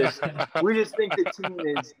 We just think the team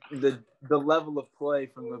is the level of play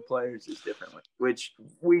from the players is different, which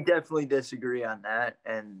we definitely disagree on that.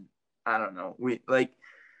 And I don't know.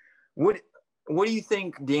 What do you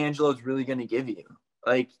think D'Angelo's really going to give you?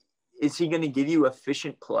 Like, is he going to give you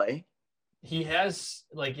efficient play? He has,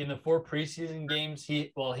 like, in the 4 preseason games,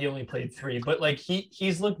 he only played 3, but like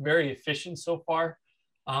he's looked very efficient so far.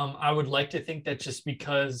 I would like to think that just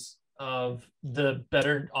because of the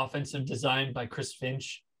better offensive design by Chris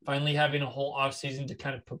Finch, finally having a whole offseason to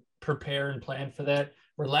kind of prepare and plan for that,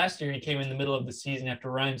 Where last year he came in the middle of the season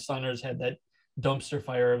after Ryan Saunders had that dumpster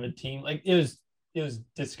fire of a team. Like it was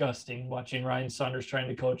disgusting watching Ryan Saunders trying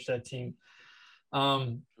to coach that team.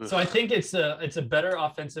 So I think it's a better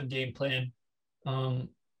offensive game plan.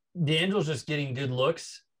 D'Angelo's just getting good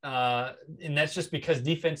looks. And that's just because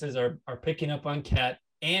defenses are picking up on Cat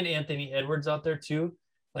and Anthony Edwards out there too.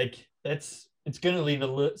 Like it's going to leave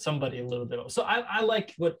somebody a little bit. So I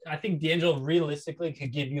like what I think D'Angelo realistically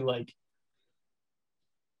could give you like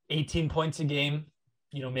 18 points a game,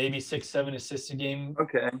 maybe 6-7 assists a game.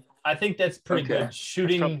 Okay. I think that's pretty good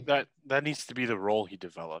shooting. That needs to be the role he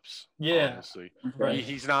develops. Yeah. Honestly. Right.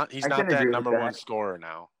 He's not that number one scorer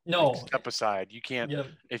now. No. Like, step aside. You can't,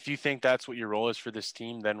 if you think that's what your role is for this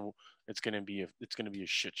team, then it's going to be a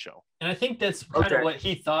shit show. And I think that's kind of what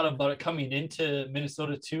he thought about it coming into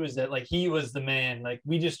Minnesota too, is that like he was the man. Like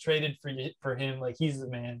we just traded for him. Like he's the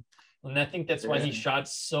man. And I think that's why he shot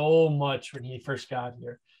so much when he first got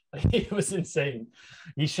here. Like, it was insane.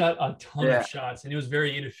 He shot a ton of shots, and he was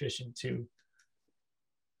very inefficient too.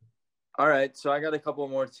 All right, so I got a couple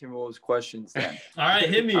more Timberwolves questions then. All right,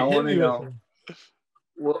 hit me. I want to know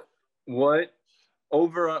with what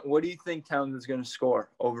do you think Towns is going to score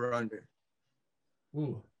over or under?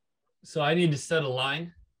 Ooh, so I need to set a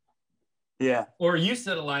line. Yeah. Or you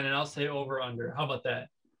set a line, and I'll say over or under. How about that?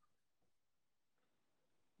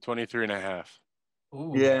 23.5.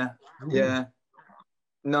 Ooh. Yeah. Ooh. Yeah.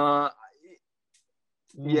 No.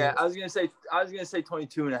 Yeah, I was gonna say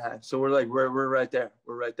 22.5. So we're right there.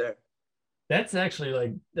 We're right there. That's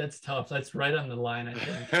actually that's tough. That's right on the line, I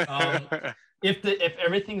think. If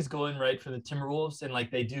everything's going right for the Timberwolves and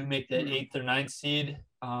like they do make the 8th or 9th seed,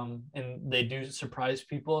 and they do surprise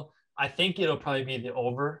people, I think it'll probably be the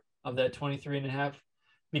over of that 23.5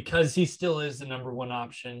 because he still is the number one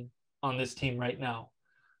option on this team right now.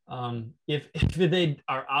 If they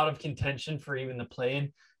are out of contention for even the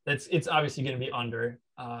play-in, it's obviously going to be under.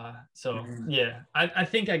 So yeah, I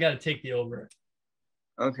think I got to take the over.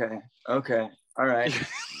 Okay. All right.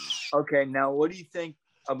 Okay. Now, what do you think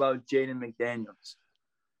about Jaden McDaniels?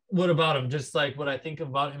 What about him? Just like what I think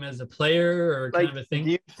about him as a player, or kind of a thing.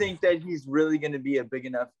 Do you think that he's really going to be a big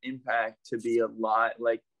enough impact to be a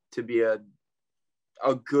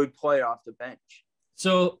good player off the bench?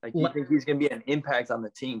 So, do you think he's going to be an impact on the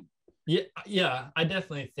team? Yeah, I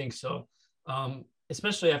definitely think so.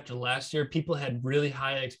 Especially after last year, people had really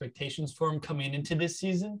high expectations for him coming into this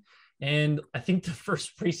season. And I think the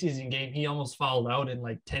first preseason game, he almost fouled out in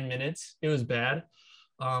like 10 minutes. It was bad.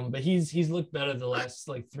 But he's looked better the last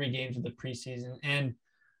like 3 games of the preseason. And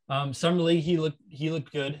Summer League, he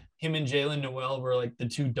looked good. Him and Jalen Noel were like the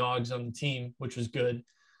 2 dogs on the team, which was good.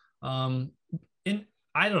 And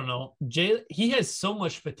I don't know, he has so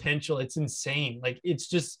much potential. It's insane. Like it's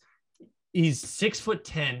just, he's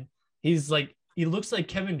 6'10". He's like, he looks like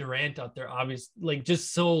Kevin Durant out there, obviously, like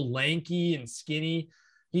just so lanky and skinny.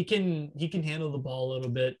 He can handle the ball a little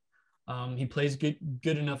bit. He plays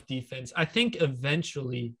good enough defense. I think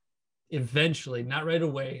eventually, not right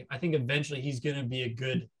away, I think eventually he's going to be a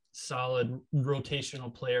good, solid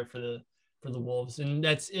rotational player for the Wolves. And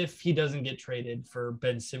that's if he doesn't get traded for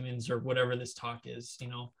Ben Simmons or whatever this talk is,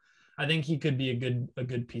 I think he could be a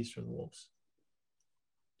good piece for the Wolves.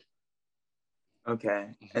 Okay.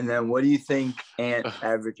 And then what do you think Ant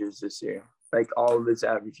averages this year? Like all of his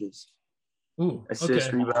averages. Ooh,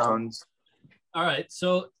 assists, rebounds. All right.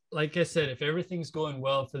 So like I said, if everything's going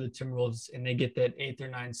well for the Timberwolves and they get that 8th or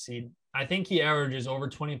 9th seed, I think he averages over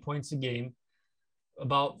 20 points a game,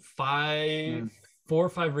 about 4 or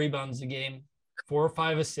 5 rebounds a game, 4 or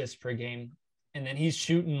 5 assists per game. And then he's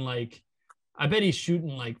shooting I bet he's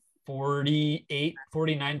shooting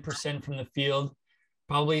 49% from the field,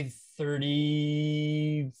 probably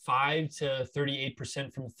 35 to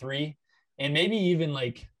 38% from 3, and maybe even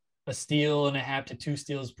a steal and a half to 2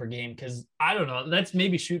 steals per game. Cause I don't know, that's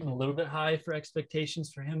maybe shooting a little bit high for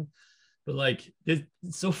expectations for him. But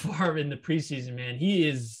so far in the preseason, man,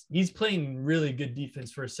 he's playing really good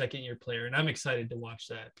defense for a 2nd-year player, and I'm excited to watch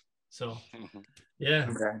that. So, yeah.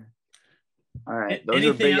 Okay. All right. Those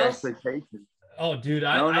are big expectations. Oh, dude,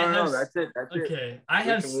 no, that's it. That's okay. it. I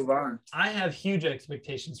have huge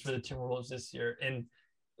expectations for the Timberwolves this year, and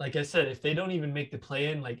like I said, if they don't even make the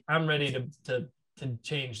play-in, I'm ready to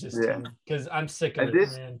change this team because I'm sick of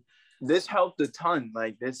it, man. This helped a ton.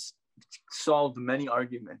 This solved many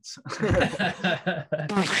arguments. I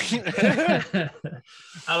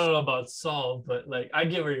don't know about solve, but I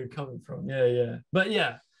get where you're coming from. Yeah. But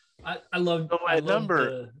yeah, I love. So at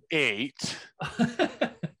number 8.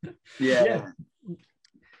 Yeah.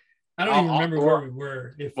 I don't even remember where we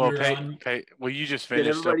were. If we were on, well, you just Did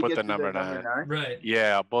finished up everybody with get the to number the number 9? right?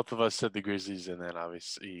 Yeah, both of us said the Grizzlies, and then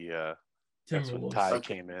obviously that's when Ty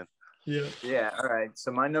came in. Yeah. Yeah. All right.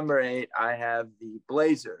 So my number 8, I have the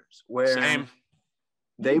Blazers, where Same.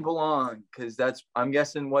 they belong, because I'm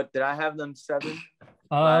guessing. What did I have them 7?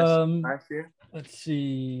 Last year. Let's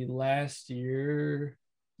see. Last year,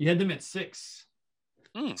 you had them at 6.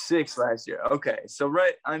 6 last year. Okay, so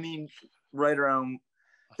right around.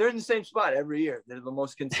 They're in the same spot every year. They're the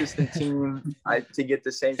most consistent team to get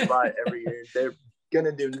the same spot every year. They're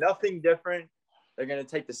gonna do nothing different. They're gonna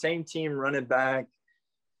take the same team, run it back.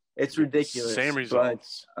 It's ridiculous. Same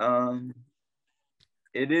results. But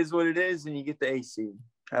it is what it is, and you get the AC.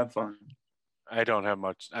 Have fun. I don't have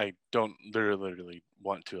much. I don't literally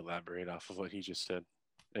want to elaborate off of what he just said.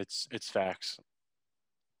 It's facts.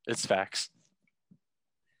 It's facts.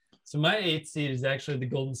 So my 8th seed is actually the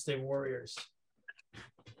Golden State Warriors.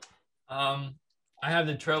 I have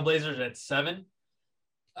the Trailblazers at 7.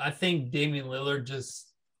 I think Damian Lillard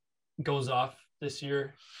just goes off this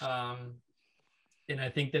year. And I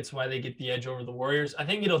think that's why they get the edge over the Warriors. I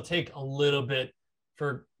think it'll take a little bit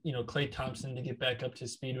for, Klay Thompson to get back up to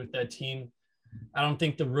speed with that team. I don't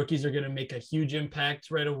think the rookies are going to make a huge impact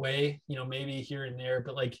right away, maybe here and there,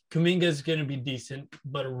 but like Kuminga is going to be decent,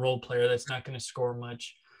 but a role player that's not going to score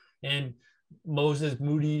much. And Moses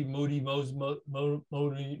Moody.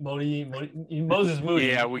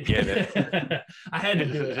 Yeah, we get it. I had to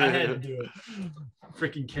do it.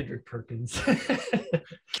 Freaking Kendrick Perkins.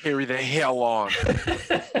 Carry the hell on.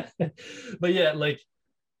 But yeah, like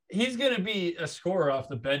he's going to be a scorer off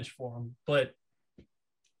the bench for him, but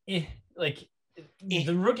the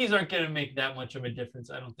rookies aren't going to make that much of a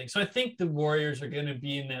difference, I don't think. So I think the Warriors are going to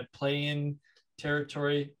be in that play-in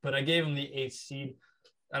territory, but I gave them the 8th seed.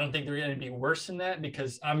 I don't think they're going to be worse than that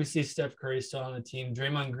because obviously Steph Curry's still on the team,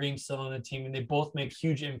 Draymond Green's still on the team, and they both make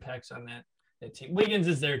huge impacts on that team. Wiggins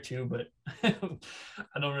is there too, but I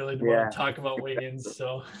don't really want to talk about Wiggins.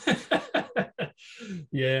 So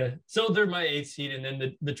yeah, so they're my 8th seed, and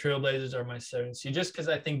then the Trailblazers are my 7th seed, just because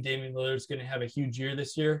I think Damian Lillard is going to have a huge year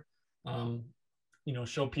this year.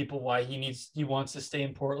 Show people why he wants to stay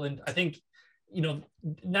in Portland. I think,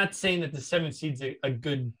 not saying that the 7th seed's a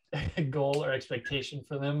good goal or expectation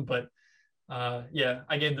for them, but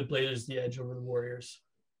I gave the Blazers the edge over the Warriors.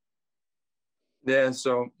 Yeah,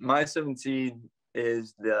 so my 7th seed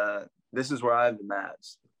is this is where I have the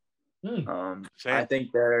Mavs. I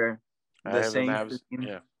think they're the same team.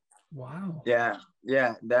 Yeah. Wow. Yeah.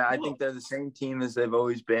 I think they're the same team as they've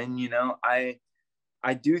always been. I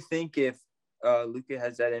do think if Luka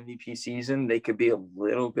has that MVP season, they could be a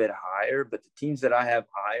little bit higher. But the teams that I have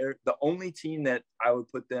higher, the only team that I would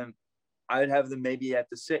put them, I would have them maybe at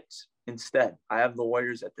the 6 instead. I have the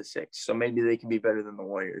Warriors at the 6, so maybe they can be better than the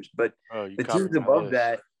Warriors. But the teams above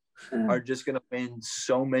that are just going to win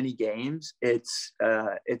so many games.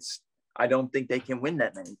 I don't think they can win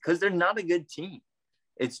that many because they're not a good team.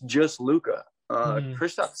 It's just Luka.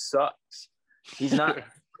 Kristaps sucks. He's not.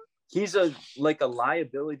 He's a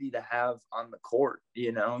liability to have on the court.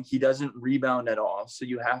 He doesn't rebound at all. So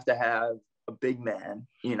you have to have a big man.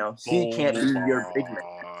 He can't be your big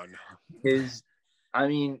man. You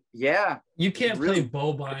can't play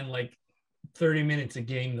Boban like 30 minutes a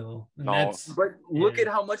game though. But look at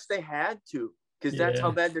how much they had to, because that's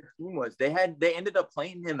how bad their team was. They ended up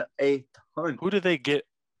playing him a ton. Who did they get?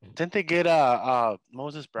 Didn't they get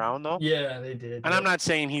Moses Brown though? Yeah, they did. And I'm not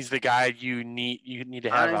saying he's the guy you need to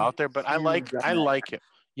have out there, but I like him.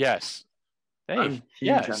 Yes. Dave.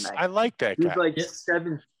 Yes, I like that guy. He's like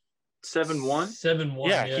 7'1". 7'1".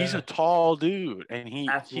 Yeah, he's a tall dude, and he's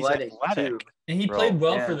athletic. Too. And he played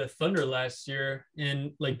well for the Thunder last year,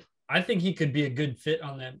 and I think he could be a good fit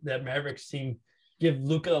on that Mavericks team. Give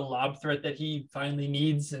Luka a lob threat that he finally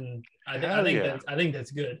needs, and I think that's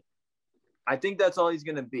good. I think that's all he's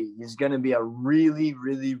going to be. He's going to be a really,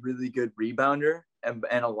 really, really good rebounder and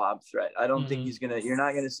a lob threat. I don't think you're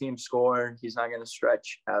not going to see him score. He's not going to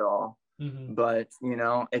stretch at all. Mm-hmm. But,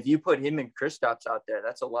 if you put him and Kristaps out there,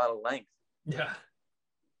 that's a lot of length. Yeah.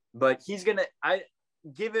 But I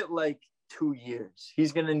give it 2 years.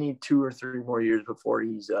 He's going to need 2 or 3 more years before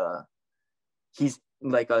he's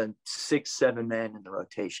like a 6-7 man in the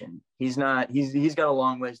rotation. He's got a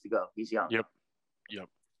long ways to go. He's young. Yep.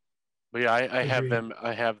 But yeah, I have them.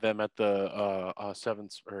 I have them at the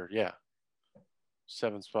 7th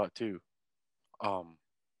spot too.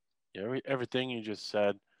 Everything you just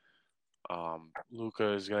said.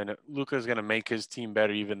 Luka is gonna make his team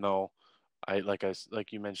better, even though like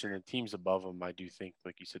you mentioned, the teams above him, I do think,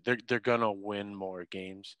 like you said, they're gonna win more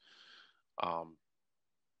games.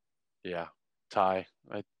 Ty,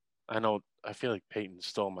 I feel like Peyton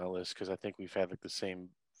stole my list because I think we've had like the same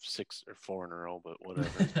 6 or 4 in a row, but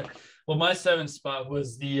whatever. Well, my 7th spot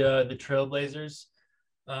was the Trailblazers.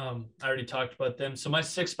 I already talked about them. So my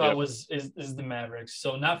 6th spot is the Mavericks.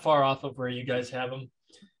 So not far off of where you guys have them.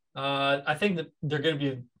 I think that they're going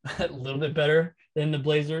to be a little bit better than the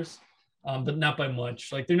Blazers, but not by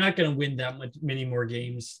much. Like they're not going to win that many more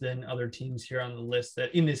games than other teams here on the list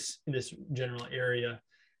that in this general area.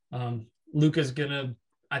 Luka's gonna,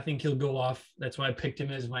 I think he'll go off. That's why I picked him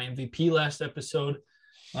as my MVP last episode.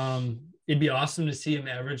 It'd be awesome to see him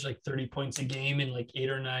average like 30 points a game and like 8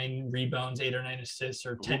 or 9 rebounds, 8 or 9 assists,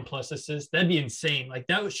 or 10 plus assists. That'd be insane. Like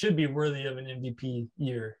that should be worthy of an MVP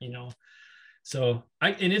year, you know? So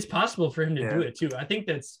and it's possible for him to do it too. I think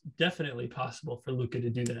that's definitely possible for Luka to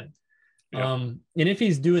do that. Yeah. And if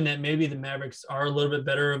he's doing that, maybe the Mavericks are a little bit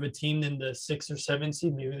better of a team than the 6 or 7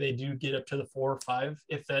 seed. Maybe they do get up to the 4 or 5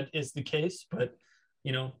 if that is the case, but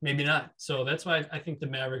you know, maybe not. So that's why I think the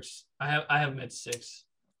Mavericks, I have them at 6.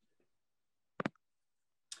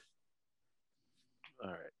 All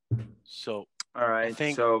right. So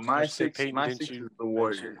so my 6 is the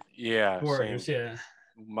Warriors. Yeah. Warriors, same. Yeah.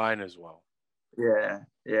 Mine as well. Yeah.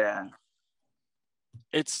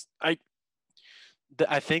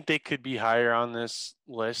 I think they could be higher on this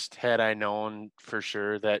list had I known for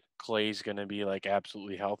sure that Clay's going to be like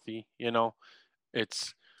absolutely healthy. You know,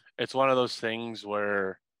 it's one of those things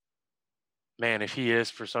where, man, if he is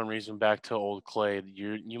for some reason back to old Clay,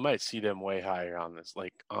 you might see them way higher on this.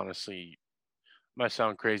 Like honestly, might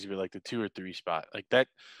sound crazy, but like the 2 or 3 spot, like that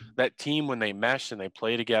team when they mesh and they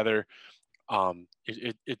play together,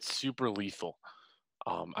 it's super lethal.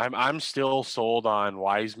 I'm still sold on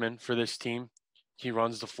Wiseman for this team. He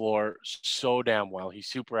runs the floor so damn well. He's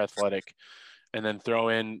super athletic. And then throw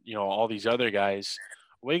in, you know, all these other guys.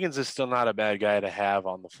 Wiggins is still not a bad guy to have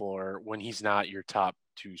on the floor when he's not your top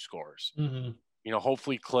 2 scorers. Mm-hmm. You know,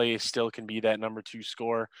 hopefully Clay still can be that number 2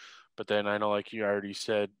 scorer. But then I know, like you already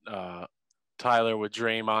said, Tyler with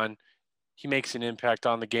Draymond, he makes an impact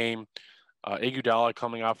on the game. Iguodala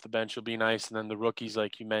coming off the bench will be nice. And then the rookies,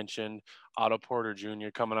 like you mentioned, Otto Porter Jr.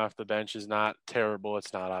 coming off the bench is not terrible.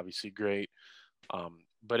 It's not obviously great.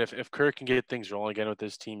 But if Kerr can get things rolling again with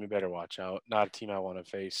this team, you better watch out. Not a team I want to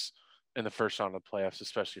face in the first round of the playoffs,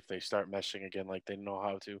 especially if they start meshing again like they know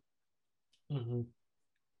how to. Mm-hmm.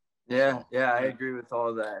 Yeah, I agree with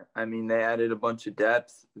all that. I mean, they added a bunch of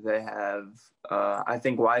depth. They have I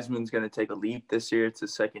think Wiseman's going to take a leap this year. It's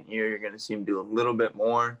his second year. You're going to see him do a little bit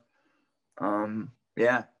more.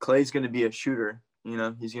 Clay's going to be a shooter. You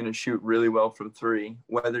know, he's going to shoot really well from 3.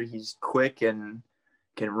 Whether he's quick and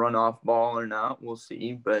can run off ball or not, we'll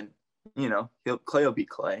see. But, you know, Clay will be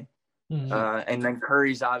Clay. Mm-hmm. And then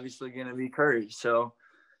Curry's obviously going to be Curry. So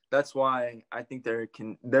that's why I think they're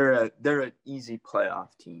an easy playoff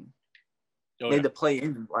team. Oh, they had to play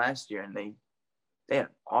in last year, and they had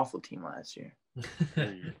an awful team last year.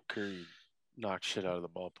 Curry knocked shit out of the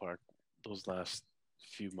ballpark those last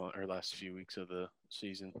few weeks of the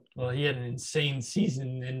season. Well, he had an insane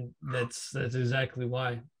season, and that's exactly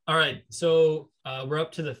why. All right, so we're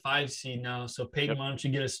up to the 5 seed now. So Peyton, why don't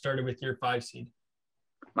you get us started with your 5 seed?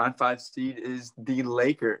 My 5 seed is the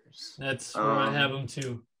Lakers. That's where I have them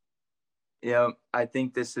too. Yeah, I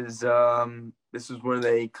think this is where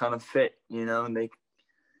they kind of fit. You know,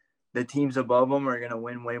 the teams above them are going to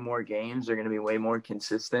win way more games. They're going to be way more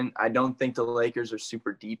consistent. I don't think the Lakers are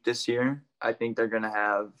super deep this year. I think they're going to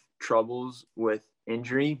have troubles with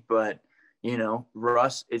injury, but, you know,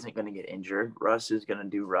 Russ isn't going to get injured. Russ is going to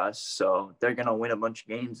do Russ. So they're going to win a bunch of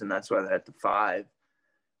games, and that's why they're at the 5.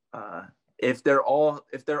 If they're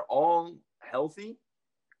all healthy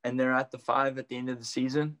and they're at the 5 at the end of the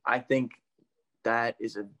season, I think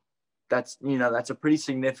that's a pretty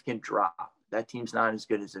significant drop. That team's not as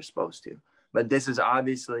good as they're supposed to. But this is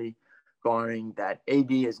obviously barring that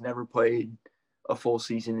AD has never played a full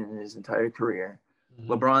season in his entire career.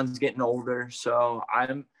 Mm-hmm. LeBron's getting older, so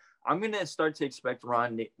I'm going to start to expect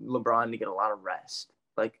LeBron to get a lot of rest.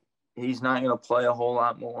 Like, he's not going to play a whole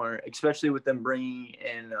lot more, especially with them bringing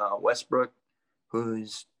in Westbrook,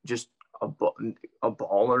 who's just a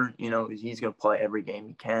baller. You know, he's going to play every game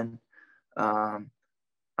he can. I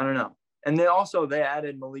don't know. And they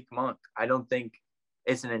added Malik Monk. I don't think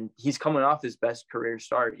he's coming off his best career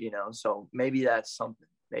start, you know, so maybe that's something.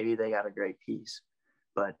 Maybe they got a great piece,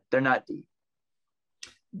 but they're not deep.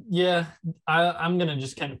 Yeah, I'm going to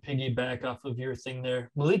just kind of piggyback off of your thing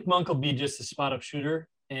there. Malik Monk will be just a spot-up shooter,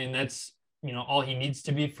 and that's, you know, all he needs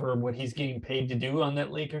to be for what he's getting paid to do on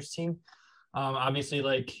that Lakers team. Obviously,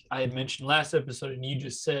 like I had mentioned last episode and you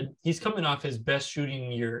just said, he's coming off his best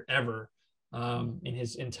shooting year ever. in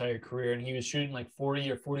his entire career, and he was shooting like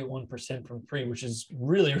 40 or 41% from three, which is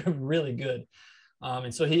really, really good.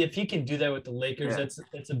 And so if he can do that with the Lakers,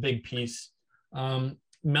 that's a big piece.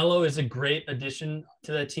 Melo is a great addition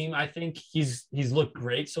to that team. I think he's looked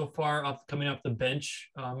great so far coming off the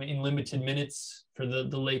bench in limited minutes for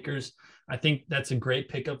the Lakers. I think that's a great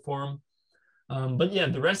pickup for him. But yeah,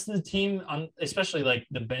 the rest of the team, especially like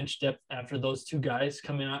the bench depth after those two guys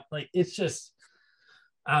coming out, like it's just,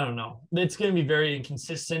 I don't know. It's going to be very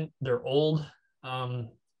inconsistent. They're old.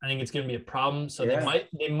 I think it's going to be a problem. So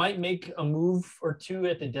they might make a move or two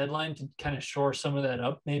at the deadline to kind of shore some of that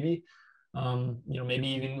up, maybe. Maybe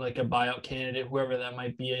even like a buyout candidate, whoever that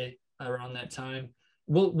might be around that time.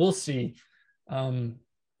 We'll see.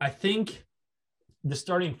 I think the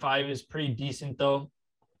starting five is pretty decent, though.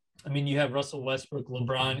 I mean, you have Russell Westbrook,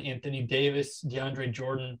 LeBron, Anthony Davis, DeAndre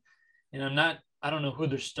Jordan, and I don't know who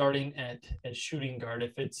they're starting at shooting guard.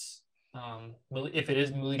 If it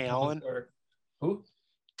is Malik Allen or who?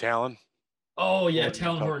 Talon. Oh yeah,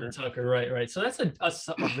 Talon Horton-Tucker. Right. So that's a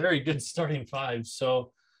very good starting five.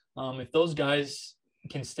 So if those guys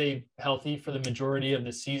can stay healthy for the majority of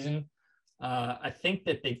the season, I think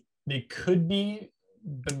that they could be,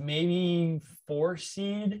 but maybe 4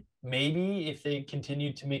 seed, maybe if they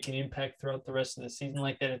continue to make an impact throughout the rest of the season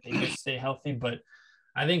like that, if they just stay healthy. But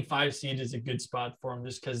I think 5 seed is a good spot for them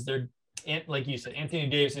just because they're, like you said, Anthony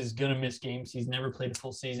Davis is going to miss games. He's never played a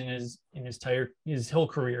full season in his whole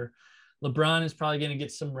career. LeBron is probably going to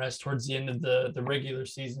get some rest towards the end of the regular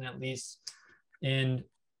season at least. And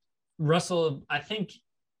Russell, I think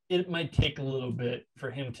it might take a little bit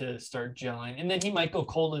for him to start gelling. And then he might go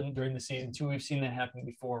cold during the season too. We've seen that happen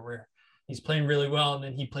before where he's playing really well and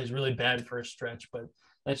then he plays really bad for a stretch, but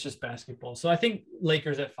that's just basketball. So I think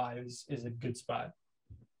Lakers at 5 is a good spot.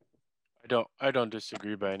 I don't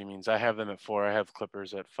disagree by any means. I have them at 4. I have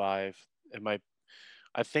Clippers at 5.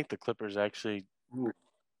 I think the Clippers actually,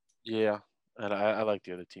 yeah, and I like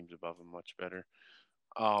the other teams above them much better.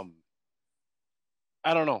 I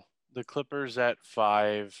don't know. The Clippers at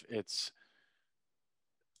 5. It's,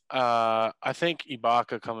 I think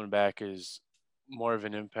Ibaka coming back is more of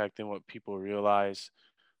an impact than what people realize.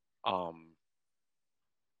 I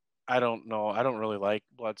don't know. I don't really like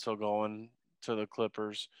Bledsoe going to the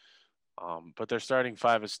Clippers. But their starting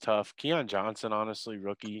 5 is tough. Keon Johnson, honestly,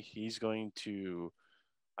 rookie, he's going to,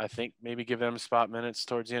 I think, maybe give them spot minutes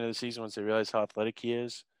towards the end of the season once they realize how athletic he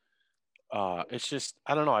is. It's just,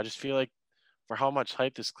 I don't know. I just feel like for how much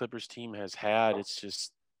hype this Clippers team has had,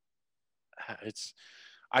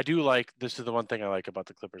 I do like, this is the one thing I like about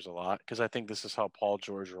the Clippers a lot, because I think this is how Paul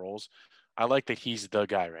George rolls. I like that he's the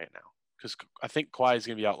guy right now, because I think Kawhi is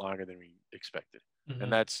going to be out longer than we expected. Mm-hmm.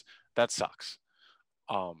 And that sucks.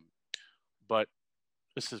 But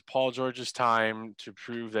this is Paul George's time to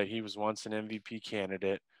prove that he was once an MVP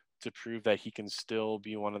candidate, to prove that he can still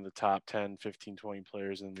be one of the top 10, 15, 20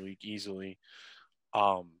 players in the league easily.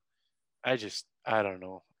 I don't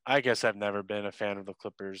know. I guess I've never been a fan of the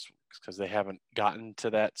Clippers because they haven't gotten to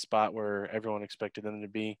that spot where everyone expected them to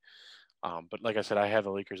be. But like I said, I have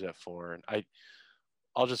the Lakers at 4, and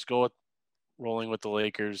I'll just go with rolling with the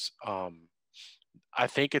Lakers. I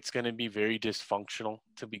think it's going to be very dysfunctional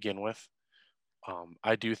to begin with.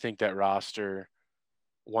 I do think that roster,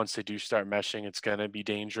 once they do start meshing, it's going to be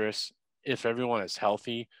dangerous. If everyone is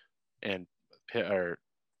healthy or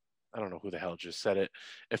I don't know who the hell just said it,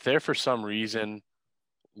 if they're for some reason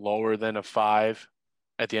lower than a 5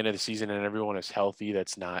 at the end of the season and everyone is healthy,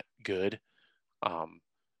 that's not good.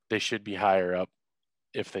 They should be higher up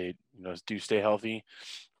if they do stay healthy.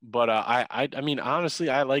 But I mean, honestly,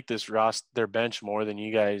 I like this their bench more than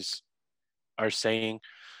you guys are saying.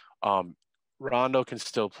 Rondo can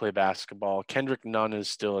still play basketball. Kendrick Nunn is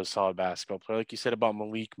still a solid basketball player. Like you said about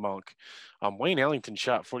Malik Monk. Wayne Ellington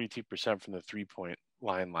shot 42% from the 3-point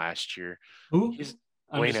line last year. Who?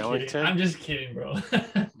 Wayne Ellington. I'm just kidding, bro.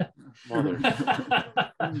 Mother.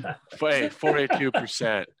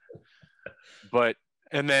 42%.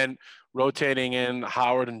 And then rotating in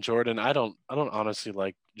Howard and Jordan. I don't honestly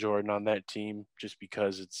like Jordan on that team just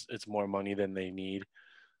because it's more money than they need.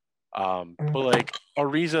 But like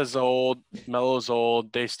Ariza's old, Melo's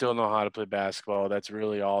old, they still know how to play basketball. That's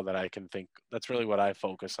really all that I can think. That's really what I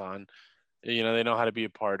focus on. They know how to be a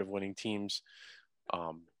part of winning teams.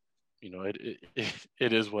 It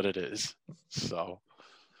is what it is. So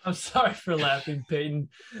I'm sorry for laughing, Peyton.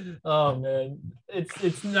 Oh man,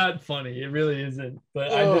 it's not funny. It really isn't.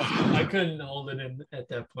 But I couldn't hold it in at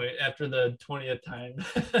that point after the 20th time.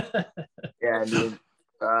 Yeah, dude.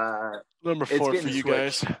 Number 4 for you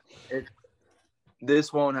guys.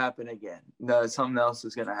 This won't happen again. No, something else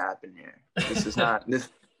is gonna happen here. This is not this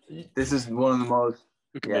This is one of the most.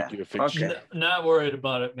 We can Yeah. make you a fixture. Okay. Not worried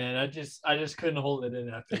about it, man. I just couldn't hold it in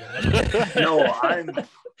after that. No,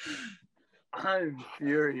 I'm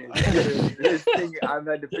furious. This thing, I've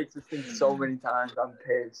had to fix this thing so many times. I'm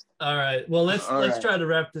pissed. All right. Well, let's try to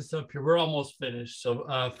wrap this up here. We're almost finished.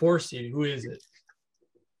 So 4 seed, who is it?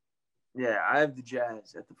 Yeah, I have the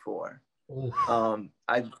Jazz at the 4. Oof.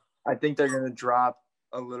 I think they're gonna drop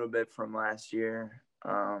a little bit from last year.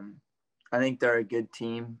 I think they're a good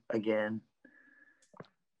team again.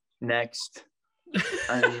 Next,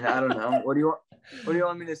 I mean, I don't know. What do you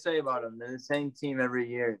want me to say about them? They're the same team every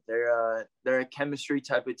year. They're a chemistry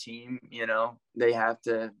type of team. You know, they have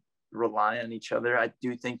to rely on each other. I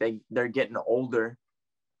do think they're getting older,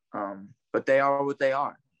 but they are what they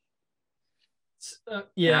are.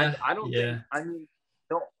 Yeah, I don't yeah. think. I mean,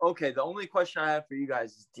 okay. The only question I have for you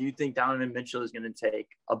guys is: do you think Donovan Mitchell is going to take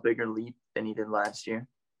a bigger leap than he did last year?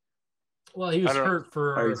 Well, he was hurt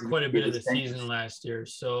for quite a bit of the same? season last year,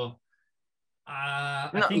 so I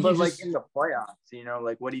No, think but like in the playoffs, you know,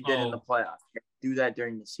 like what he did in the Oh. playoffs. Do that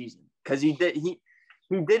during the season because he did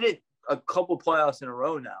it a couple playoffs in a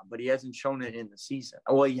row now, but he hasn't shown it in the season.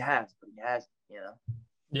 Well, he has, but he hasn't. You know.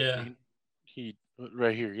 yeah, He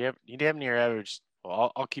right here. You have near average.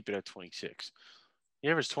 Well, I'll keep it at 26. He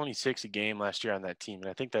averaged 26 a game last year on that team, and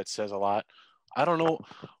I think that says a lot. I don't know,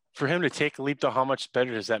 for him to take a leap, to how much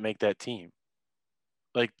better does that make that team?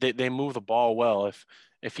 Like they move the ball well.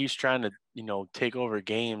 If he's trying to take over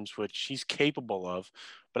games, which he's capable of,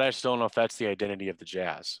 but I just don't know if that's the identity of the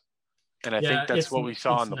Jazz. And I think that's what we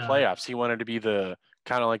saw in the playoffs. He wanted to be the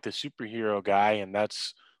kind of like the superhero guy, and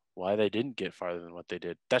that's why they didn't get farther than what they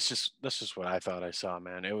did. That's just what I thought I saw,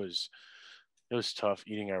 man. It was tough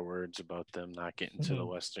eating our words about them not getting to the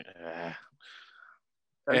Western.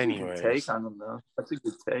 That's Anyways. a good take on them, though. That's a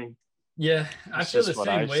good take. Yeah, I It's feel just the what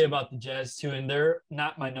same I've way seen. about the Jazz too, and they're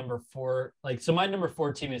not my number 4. So my number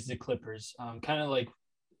 4 team is the Clippers. Kind of like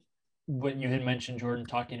what you had mentioned, Jordan,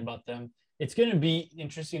 talking about them. It's going to be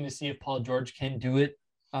interesting to see if Paul George can do it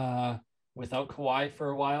without Kawhi for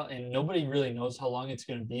a while, and nobody really knows how long it's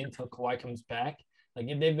going to be until Kawhi comes back. Like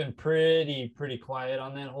they've been pretty quiet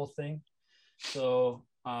on that whole thing. So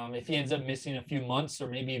if he ends up missing a few months or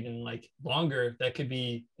maybe even like longer, that could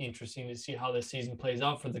be interesting to see how the season plays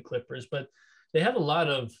out for the Clippers. But they have a lot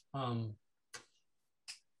of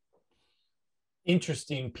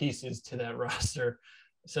interesting pieces to that roster.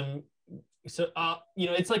 It's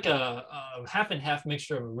like a half and half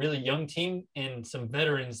mixture of a really young team and some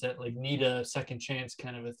veterans that like need a second chance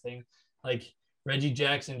kind of a thing. Like Reggie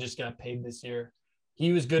Jackson just got paid this year.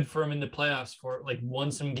 He was good for him in the playoffs, for like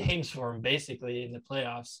won some games for him basically in the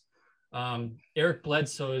playoffs. Eric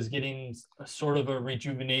Bledsoe is getting a sort of a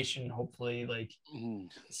rejuvenation, hopefully. Like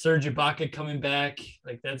Serge Ibaka coming back,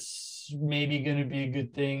 like that's maybe going to be a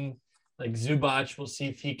good thing. Like Zubac, we'll see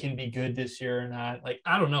if he can be good this year or not. Like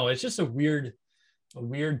I don't know, it's just a weird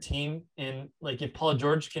team, and like if Paul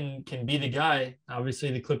George can be the guy, obviously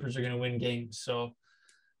the Clippers are going to win games. So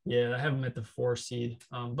yeah, I have them at the 4 seed.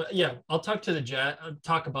 But yeah, I'll talk to the Jazz. I'll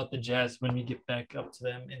talk about the Jazz when we get back up to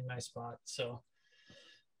them in my spot. So,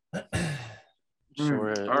 all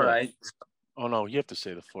right. Oh no, you have to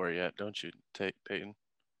say the 4 yet, don't you, Peyton?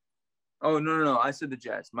 Oh no! I said the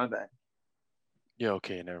Jazz. My bad. Yeah.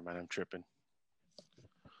 Okay. Never mind. I'm tripping.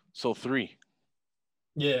 So 3.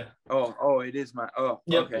 Yeah. Oh, it is my. Oh,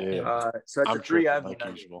 yep. Okay. Yeah. So at the 3, I have like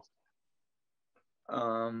usual.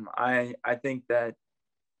 I think that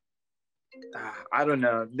I don't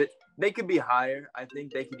know. They could be higher. I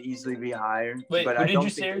think they could easily be higher. Wait, but who I did don't you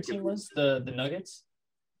think say your team was? The Nuggets?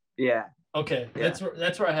 Yeah. Okay, yeah.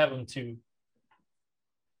 That's where I have them too.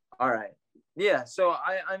 All right. Yeah. So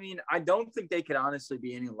I mean, I don't think they could honestly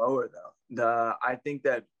be any lower though. I think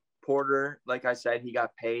that Porter, like I said, he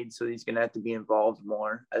got paid, so he's gonna have to be involved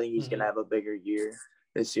more. I think he's gonna have a bigger year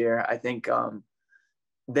this year. I think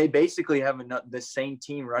they basically have the same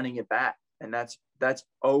team running it back, and that's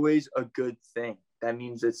always a good thing. That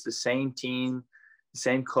means it's the same team, the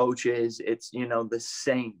same coaches. It's the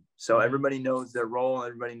same. So everybody knows their role.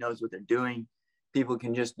 Everybody knows what they're doing. People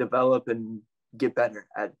can just develop and get better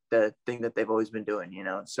at the thing that they've always been doing.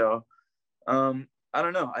 So I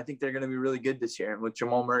don't know. I think they're going to be really good this year. And with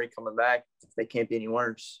Jamal Murray coming back, they can't be any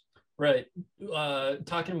worse. Right.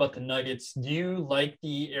 Talking about the Nuggets, do you like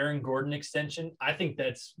the Aaron Gordon extension? I think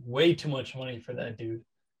that's way too much money for that dude.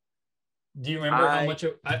 Do you remember how much?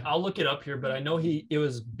 I'll look it up here, but I know it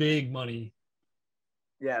was big money.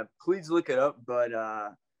 Yeah, please look it up. But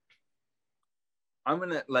I'm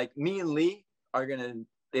going to, like, me and Lee are going to,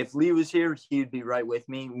 if Lee was here, he'd be right with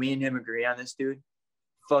me. Me and him agree on this dude.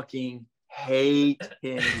 Fucking hate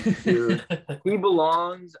him, dude. He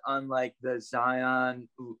belongs on like the Zion,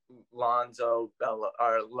 Lonzo,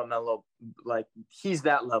 or LaMelo. Like he's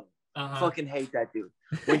that level. Fucking hate that dude.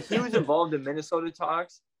 When he was involved in Minnesota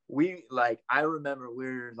talks, I remember we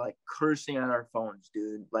were like cursing on our phones,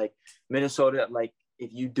 dude. Like Minnesota, like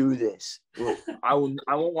if you do this, I won't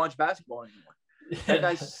watch basketball anymore. That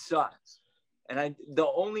guy sucks. And the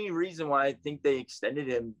only reason why I think they extended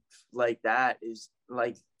him like that is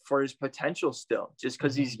like for his potential still, just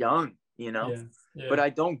because he's young, you know. Yeah. But I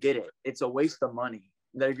don't get it. It's a waste of money.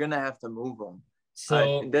 They're gonna have to move him.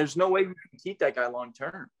 So there's no way we can keep that guy long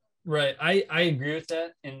term. Right. I agree with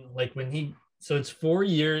that. And like so it's 4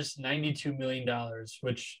 years, $92 million,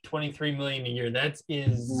 which 23 million a year. That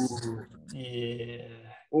is, yeah.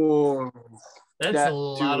 Oh, that's a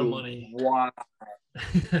lot of money. Wow.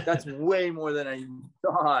 That's way more than I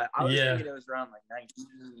thought. I was thinking it was around like 90.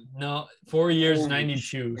 No, 4 years,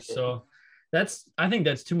 92. So I think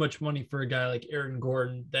that's too much money for a guy like Aaron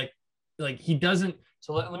Gordon. That like he doesn't.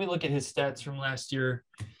 So let me look at his stats from last year.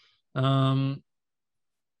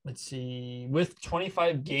 Let's see. With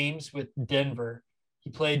 25 games with Denver, he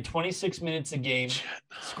played 26 minutes a game,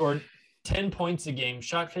 scored 10 points a game,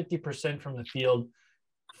 shot 50% from the field,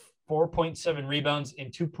 4.7 rebounds,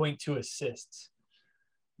 and 2.2 assists.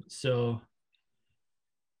 So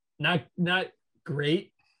not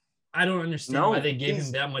great. I don't understand why they gave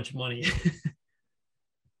him that much money.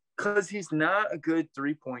 Because he's not a good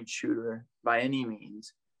 3-point shooter by any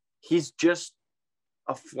means. He's just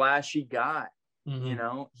a flashy guy. Mm-hmm. You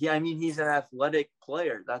know, he's an athletic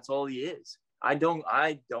player. That's all he is. I don't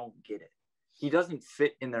get it. He doesn't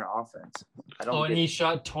fit in their offense. And he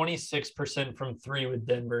shot 26% from 3 with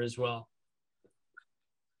Denver as well.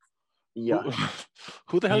 Yeah.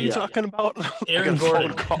 Who the hell are you talking about? Aaron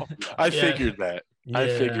Gordon. I figured that. Yeah. I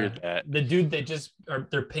figured that. The dude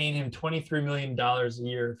they're paying him $23 million a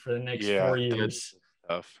year for the next 4 years.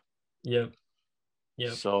 Tough. Yep.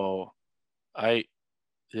 So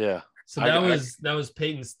So that was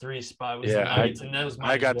Peyton's 3 spot. Was the Nuggets, and that was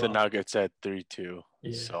mine. I got the Nuggets at 3-2.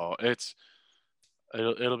 Yeah. So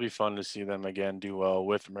it'll be fun to see them again do well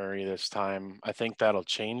with Murray this time. I think that'll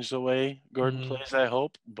change the way Gordon plays, I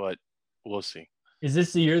hope, but we'll see. Is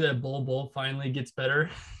this the year that Bol finally gets better?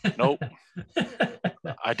 Nope.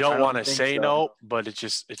 I don't want to say so. No, but it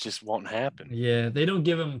just won't happen. Yeah, they don't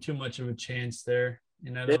give him too much of a chance there.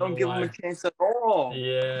 They don't give him a chance at all.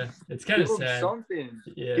 Yeah, it's kind of sad. Give him something.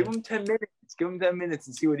 Yeah. Give him 10 minutes. Give him 10 minutes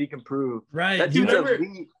and see what he can prove. Right. That you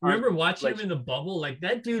remember watching him in the bubble? Like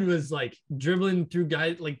that dude was like dribbling through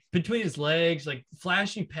guys like between his legs, like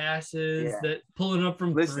flashy passes, that pulling up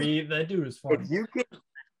from 3. That dude was fun.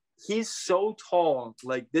 He's so tall.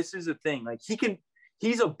 Like this is a thing. Like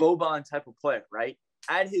he's a Boban type of player, right?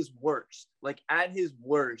 At his worst,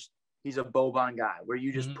 he's a Boban guy where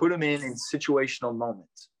you just put him in situational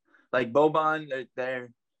moments. Like Boban,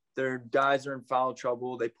 their guys are in foul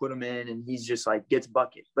trouble. They put him in and he's just like gets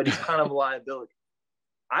bucket, but he's kind of a liability.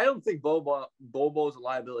 I don't think Bobo's a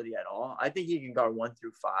liability at all. I think he can guard 1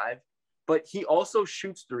 through 5, but he also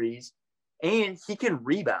shoots threes and he can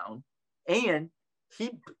rebound and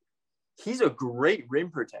he's a great rim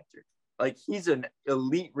protector. Like he's an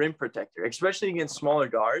elite rim protector, especially against smaller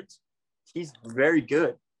guards. He's very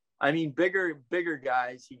good. I mean, bigger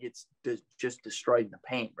guys, he gets just destroyed in the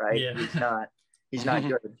paint, right? Yeah. He's not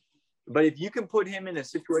good. But if you can put him in a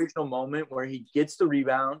situational moment where he gets the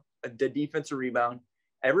rebound, the defensive rebound,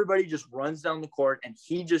 everybody just runs down the court and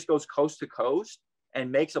he just goes coast to coast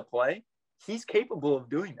and makes a play, he's capable of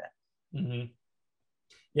doing that. Mm-hmm.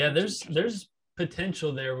 Yeah, there's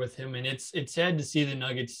potential there with him, and it's sad to see the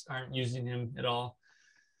Nuggets aren't using him at all.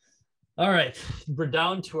 All right, we're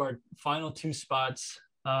down to our final 2 spots.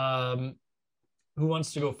 Who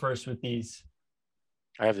wants to go first with these?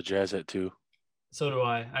 I have the Jazz at 2. So do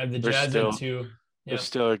I. I have the Jazz at 2. Yep. They're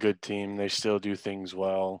still a good team. They still do things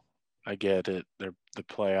well. I get it. They're the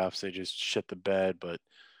playoffs. They just shit the bed. But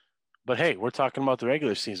hey, we're talking about the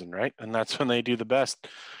regular season, right? And that's when they do the best.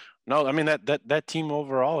 No, I mean that team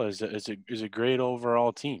overall is a great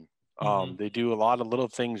overall team. They do a lot of little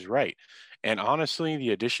things right. And honestly,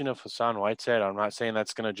 the addition of Hassan Whiteside, I'm not saying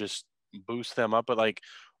that's going to just boost them up, but like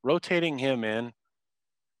rotating him in,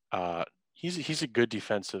 he's a good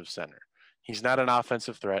defensive center. He's not an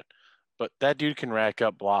offensive threat, but that dude can rack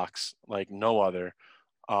up blocks like no other.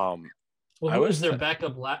 Who was their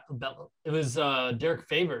backup? It was Derek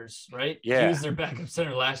Favors, right? Yeah. He was their backup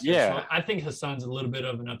center last year. So I think Hassan's a little bit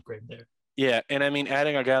of an upgrade there. Yeah, and I mean,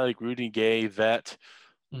 adding a guy like Rudy Gay,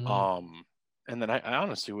 and then I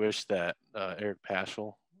honestly wish that Eric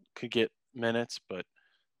Paschall could get minutes, but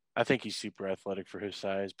I think he's super athletic for his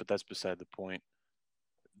size, but that's beside the point.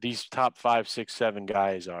 These top 5, 6, 7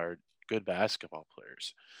 guys are good basketball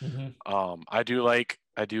players. Mm-hmm. I do like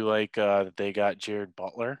that they got Jared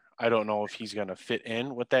Butler. I don't know if he's going to fit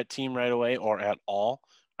in with that team right away or at all.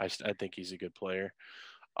 I think he's a good player.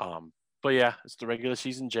 But yeah, it's the regular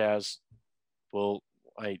season Jazz. We'll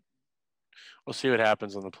see what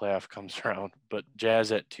happens when the playoff comes around. But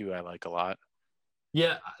Jazz at 2, I like a lot.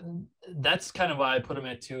 Yeah, that's kind of why I put them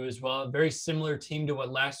at 2 as well. Very similar team to what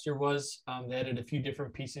last year was. They added a few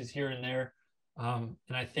different pieces here and there. And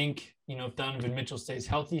I think, if Donovan Mitchell stays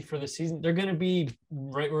healthy for the season, they're going to be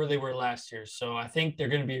right where they were last year. So I think they're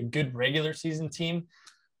going to be a good regular season team.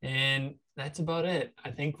 And that's about it.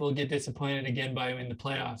 I think we'll get disappointed again by them in the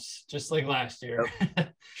playoffs, just like last year.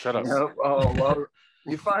 Shut up. Nope. Oh, well,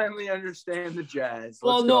 you finally understand the Jazz.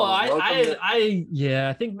 Well, no,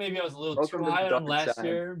 I think maybe I was a little too high on them last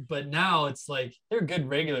year, but now it's like they're a good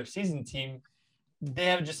regular season team. They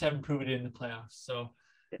haven't proven it in the playoffs. So,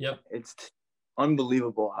 yep. It's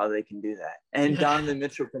unbelievable how they can do that. And Donovan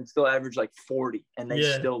Mitchell can still average like 40 and they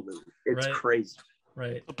still lose. It's crazy.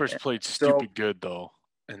 Right. Clippers played stupid good though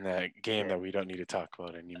in that game that we don't need to talk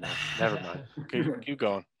about anymore. Never mind. Okay, keep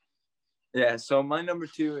going. Yeah, so my number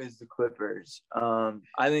 2 is the Clippers. I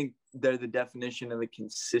think they're the definition of a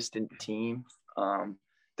consistent team.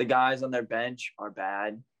 The guys on their bench are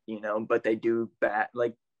bad, but they do bad,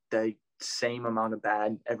 like the same amount of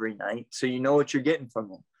bad every night. So you know what you're getting from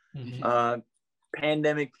them. Mm-hmm.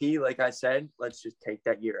 Pandemic P, like I said, let's just take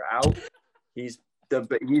that year out. He's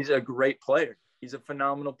a great player. He's a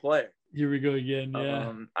phenomenal player. Here we go again.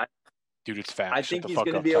 Yeah. Dude, it's fast. I think he's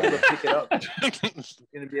going to be able to pick it up. He's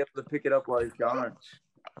going to be able to pick it up while he's gone.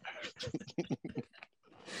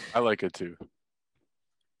 I like it too.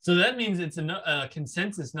 So that means it's a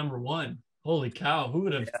consensus number 1. Holy cow! Who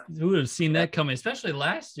would have seen that coming? Especially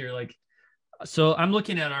last year. So I'm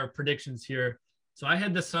looking at our predictions here. So I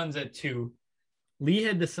had the Suns at 2. Lee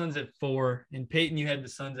had the Suns at 4, and Peyton, you had the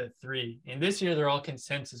Suns at 3. And this year they're all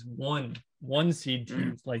consensus one seed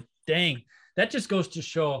teams. Like, dang, that just goes to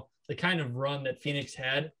show the kind of run that Phoenix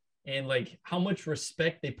had and like how much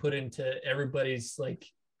respect they put into everybody's like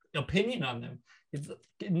opinion on them.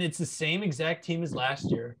 It's the same exact team as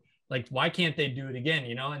last year. Like, why can't they do it again?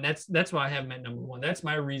 And that's why I have them at number 1. That's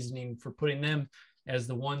my reasoning for putting them as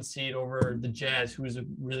the 1 seed over the Jazz, who is a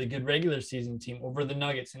really good regular season team, over the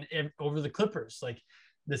Nuggets and over the Clippers. Like,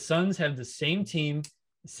 the Suns have the same team,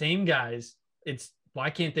 same guys. It's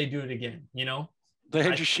why can't they do it again? They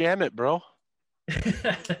had you sham it, bro.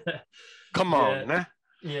 Come on, man.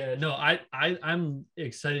 Yeah, no, I'm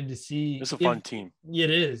excited to see. It's a fun team.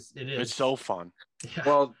 It is. It's so fun. Yeah.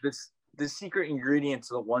 Well, the secret ingredient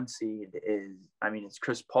to the 1 seed is, it's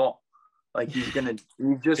Chris Paul. Like, he's just gonna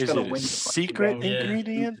win. Is it a secret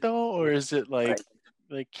ingredient though, or is it like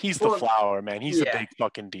he's the flower, man? He's a big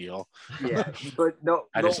fucking deal. Yeah, but no,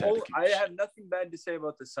 I have nothing bad to say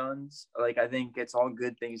about the Suns. Like, I think it's all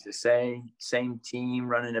good things to say. Same team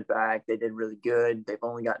running it back. They did really good. They've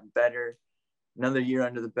only gotten better. Another year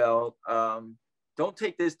under the belt. Don't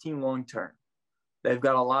take this team long term. They've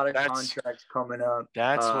got a lot of contracts coming up.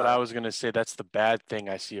 That's what I was gonna say. That's the bad thing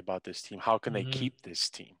I see about this team. How can they keep this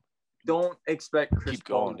team? Don't expect Chris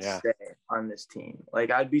Paul to stay on this team. Like,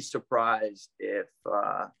 I'd be surprised if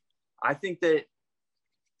I think that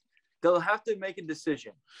they'll have to make a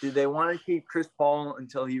decision. Do they want to keep Chris Paul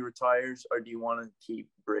until he retires, or do you want to keep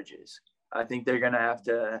Bridges? I think they're going to have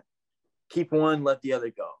to keep one, let the other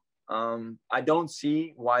go. I don't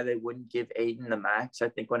see why they wouldn't give Ayton the max. I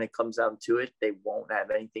think when it comes down to it, they won't have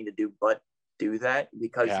anything to do but do that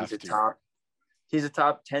because he's a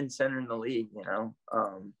top 10 center in the league,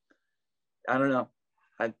 I don't know.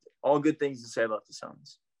 All good things to say about the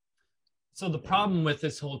Suns. So the problem with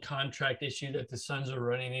this whole contract issue that the Suns are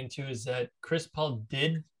running into is that Chris Paul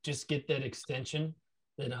did just get that extension,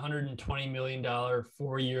 that $120 million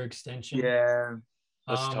 4-year extension. Yeah,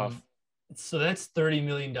 that's tough. So that's $30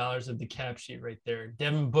 million of the cap sheet right there.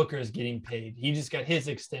 Devin Booker is getting paid. He just got his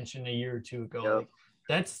extension a year or 2 ago. Yep. Like,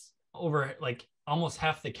 that's over like almost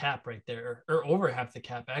half the cap right there, or over half the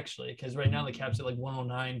cap actually, because right now the cap's at like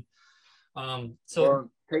 109. So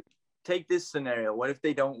take this scenario. What if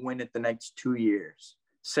they don't win it the next 2 years?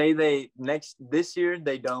 Say this year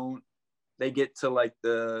they get to like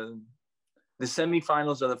the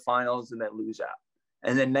semifinals or the finals and they lose out.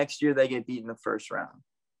 And then next year they get beat in the first round.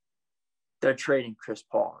 They're trading Chris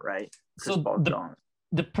Paul, right?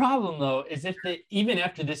 The problem though is if they, even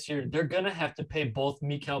after this year, they're gonna have to pay both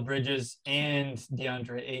Mikal Bridges and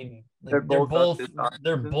DeAndre Ayton. Like,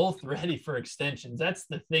 they're both ready for extensions. That's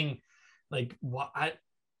the thing. Like, I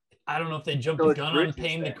I don't know if they jump So the it's gun on Bridges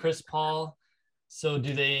paying to then. Chris Paul. So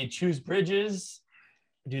do they choose Bridges?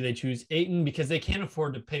 Do they choose Ayton? Because they can't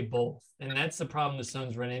afford to pay both. And that's the problem the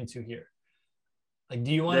Suns run into here. Like,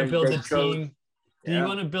 do you want to build a team? Do you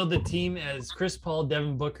want to build a team as Chris Paul,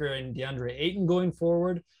 Devin Booker, and DeAndre Ayton going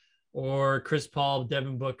forward? Or Chris Paul,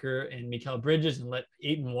 Devin Booker, and Mikal Bridges and let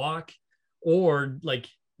Ayton walk? Or like,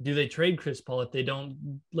 do they trade Chris Paul if they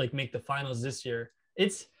don't like make the finals this year?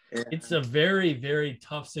 It's a very, very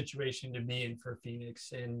tough situation to be in for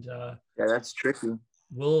Phoenix. And that's tricky.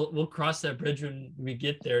 We'll cross that bridge when we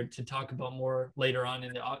get there to talk about more later on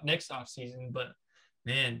in the next offseason. But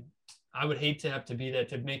man, I would hate to have to be that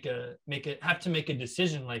to have to make a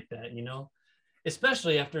decision like that, you know,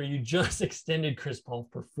 especially after you just extended Chris Paul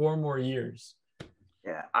for 4 more years.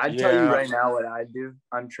 Yeah, I'd tell you right now what I'd do.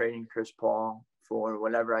 I'm trading Chris Paul for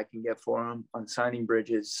whatever I can get for him. I'm signing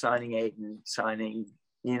Bridges, signing Ayton, signing,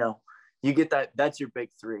 you know, you get that. That's your big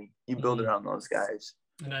 3. You build around those guys.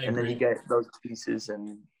 And then you get those pieces,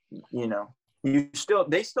 and you know,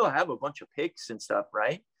 they still have a bunch of picks and stuff,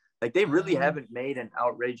 right? Like they really haven't made an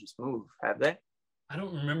outrageous move, have they? I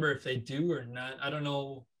don't remember if they do or not. I don't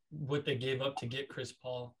know what they gave up to get Chris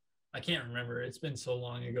Paul. I can't remember. It's been so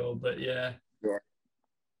long ago, but yeah.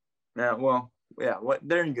 They're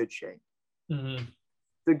in good shape. Mm-hmm.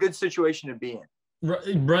 It's a good situation to be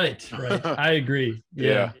in. Right. I agree.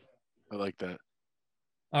 Yeah, I like that.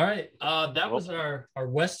 All right. That was our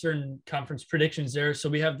Western Conference predictions there. So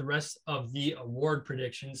we have the rest of the award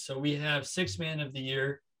predictions. So we have 6th Man of the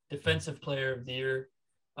Year, Defensive Player of the Year,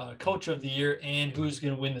 Coach of the Year, and who's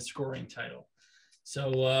going to win the scoring title. So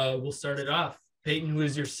we'll start it off. Peyton, who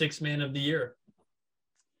is your 6th Man of the Year?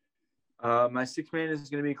 My 6th man is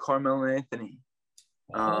going to be Carmelo Anthony.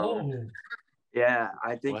 Yeah,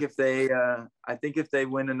 I think if they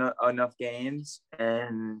win enough games,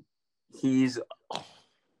 and he's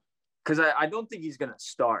because I don't think he's going to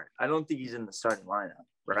start. I don't think he's in the starting lineup,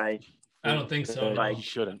 right? I don't think so. Like he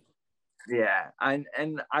shouldn't. Yeah,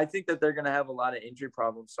 and I think that they're going to have a lot of injury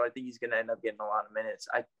problems, so I think he's going to end up getting a lot of minutes.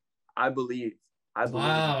 I believe.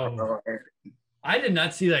 Wow. I did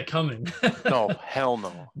not see that coming. No, hell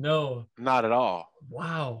no. No. Not at all.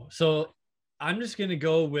 Wow. So I'm just going to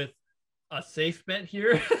go with a safe bet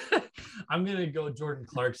here. I'm going to go Jordan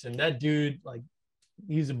Clarkson. That dude, like,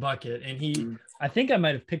 he's a bucket. And I think I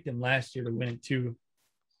might have picked him last year to win it too.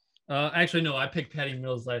 Actually, no, I picked Patty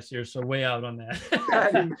Mills last year, so way out on that.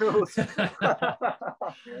 Patty Mills.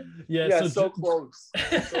 yeah, so close.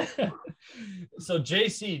 So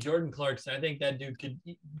JC, Jordan Clarkson, I think that dude could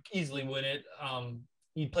easily win it.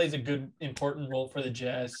 He plays a good, important role for the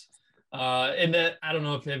Jazz. And that, I don't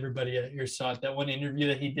know if everybody here saw it, that one interview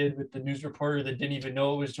that he did with the news reporter that didn't even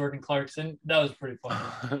know it was Jordan Clarkson. That was pretty fun.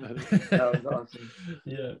 That was awesome.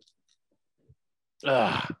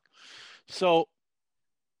 Yeah. So,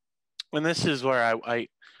 and this is where I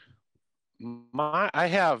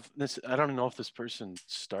have this. I don't know if this person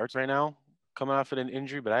starts right now, coming off of an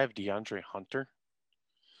injury, but I have DeAndre Hunter.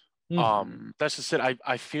 That's just it.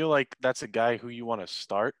 I feel like that's a guy who you want to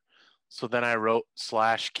start. So then I wrote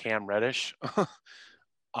 / Cam Reddish.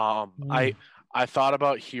 I thought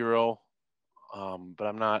about Hero, but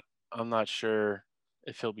I'm not sure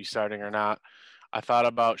if he'll be starting or not. I thought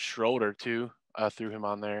about Schroeder too. Threw him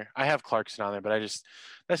on there. I have Clarkson on there, but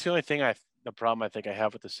that's the only thing the problem I think I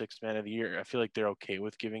have with the 6th Man of the Year. I feel like they're okay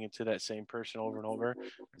with giving it to that same person over and over.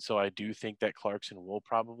 And so I do think that Clarkson will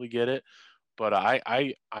probably get it. But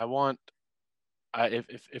I want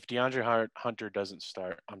if DeAndre Hunter doesn't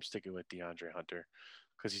start, I'm sticking with DeAndre Hunter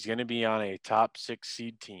because he's going to be on a top 6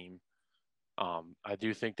 seed team. I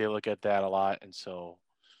do think they look at that a lot, and so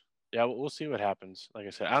yeah, we'll see what happens. Like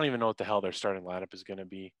I said, I don't even know what the hell their starting lineup is going to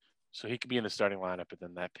be. So he could be in the starting lineup, but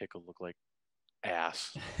then that pick will look like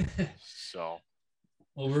ass. So,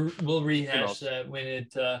 well, we'll rehash that when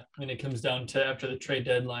it comes down to after the trade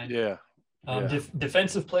deadline. Yeah.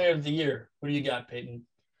 Defensive Player of the Year. What do you got, Peyton?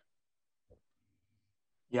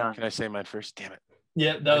 Yeah. Can I say mine first? Damn it.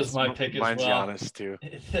 Yeah, that was my pick as well. Mine's Giannis too.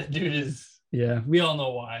 That dude is. Yeah, we all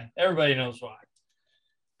know why. Everybody knows why.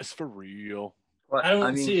 It's for real. Well, I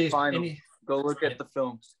don't see any. Go look at the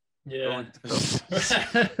films. Yeah.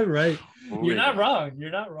 Right. You're not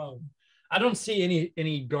wrong. I don't see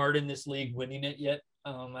any guard in this league winning it yet.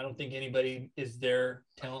 I don't think anybody is there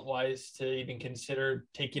talent wise to even consider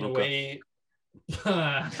taking away.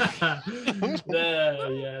 Yeah,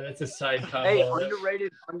 that's a side comment. Hey,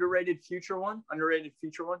 underrated future one.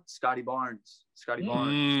 Scotty Barnes. There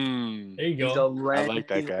you go. I like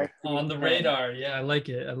that guy. On the radar. Yeah, I like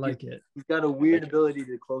it. He's got a weird ability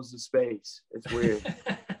to close the space. It's weird.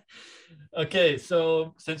 Okay,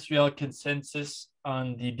 so since we all consensus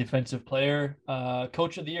on the defensive player,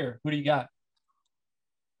 coach of the year, who do you got?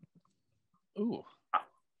 Ooh.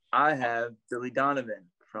 I have Billy Donovan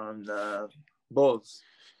from the Bulls.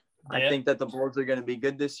 Yeah. I think that the Bulls are going to be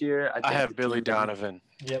good this year. I have Billy Donovan.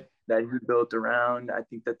 Yep. That he built around. I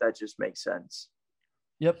think that just makes sense.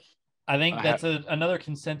 Yep. I think that's another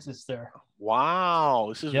consensus there. Wow,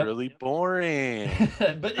 this is really boring.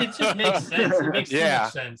 But it just makes sense. It makes too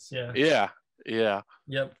much sense. Yeah.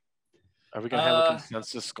 Yep. Are we going to have a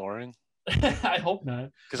consensus scoring? I hope not.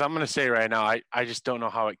 Because I'm going to say right now, I just don't know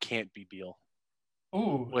how it can't be Beal.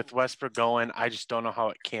 Ooh. With Westbrook going, I just don't know how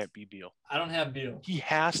it can't be Beal. I don't have Beal. He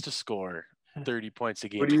has to score 30 points a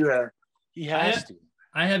game. What do you have? He has to.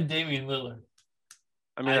 I have Damian Lillard.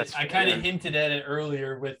 I mean, I kind of hinted at it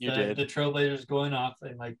earlier with the Trailblazers going off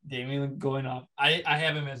and like Damian going off. I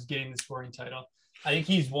have him as getting the scoring title. I think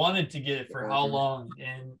he's wanted to get it for how long,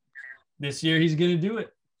 and this year he's going to do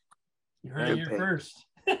it. You heard it here first.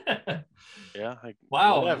 Yeah.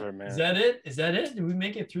 Wow. Whatever, man. Is that it? Did we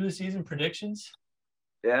make it through the season predictions?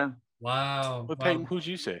 Yeah. Wow. What Peyton? Who'd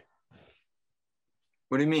you say?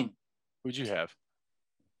 What do you mean? Who'd you have?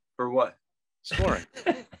 For what? Scoring.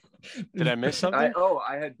 Did I miss something?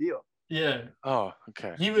 I had Beal. Yeah. Oh,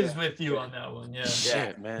 okay. He was with you on that one. Yeah.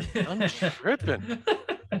 Shit, man. I'm tripping.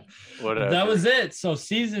 Whatever. That was it. So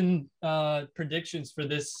season predictions for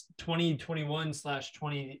this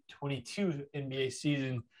 2021/2022 NBA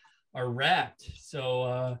season are wrapped.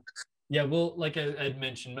 So we'll, like I had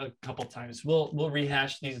mentioned a couple times, we'll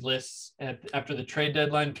rehash these lists after the trade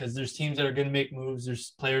deadline, because there's teams that are going to make moves.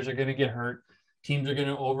 There's players are going to get hurt. Teams are going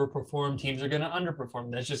to overperform. Teams are going to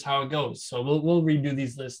underperform. That's just how it goes. So we'll redo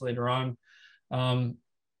these lists later on.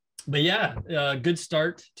 But yeah, good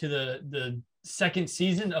start to the second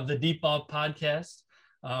season of the Deep Ball podcast.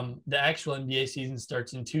 The actual NBA season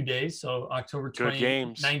starts in 2 days. So October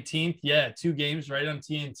 19th. Yeah, 2 games right on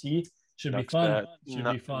TNT. Should be fun.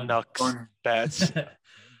 Nucks, bets,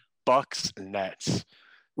 Bucks, Nets.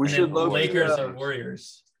 We should look Lakers and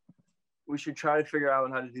Warriors. We should try to figure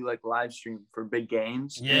out how to do like live stream for big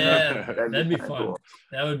games. Yeah, that'd be fun. Cool.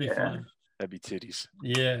 That would be fun. That'd be titties.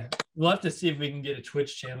 Yeah. We'll have to see if we can get a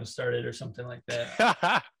Twitch channel started or something like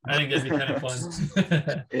that. I think that'd be kind of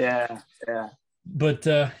fun. Yeah. But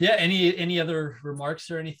any other remarks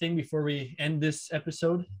or anything before we end this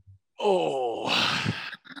episode? Oh,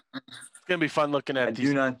 it's gonna be fun looking at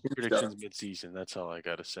these predictions mid-season. That's all I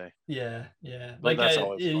gotta say. Yeah. Like it's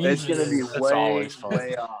gonna be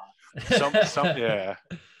way off. Yeah.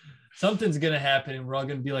 Something's gonna happen, and we're all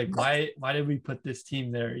gonna be like, why did we put this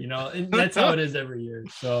team there? And that's how it is every year.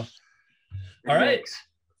 So, all right.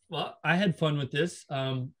 Well, I had fun with this.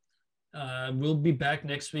 We'll be back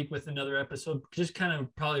next week with another episode, just kind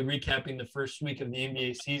of probably recapping the first week of the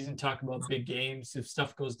NBA season, talk about big games. If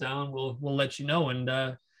stuff goes down, we'll let you know.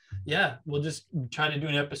 And we'll just try to do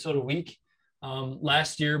an episode a week.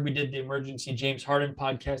 Last year we did the emergency James Harden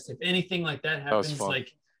podcast. If anything like that happens, like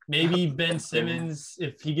maybe Ben Simmons,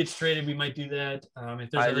 if he gets traded, we might do that.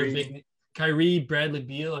 If there's other big Kyrie, Bradley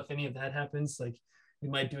Beal, if any of that happens, like we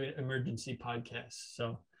might do an emergency podcast.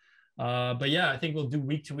 So, but yeah, I think we'll do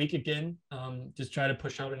week to week again. Just try to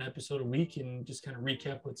push out an episode a week and just kind of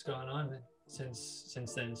recap what's gone on since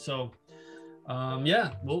then. So,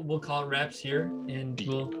 we'll call it wraps here, and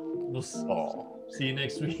we'll see you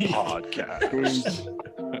next week. Podcast.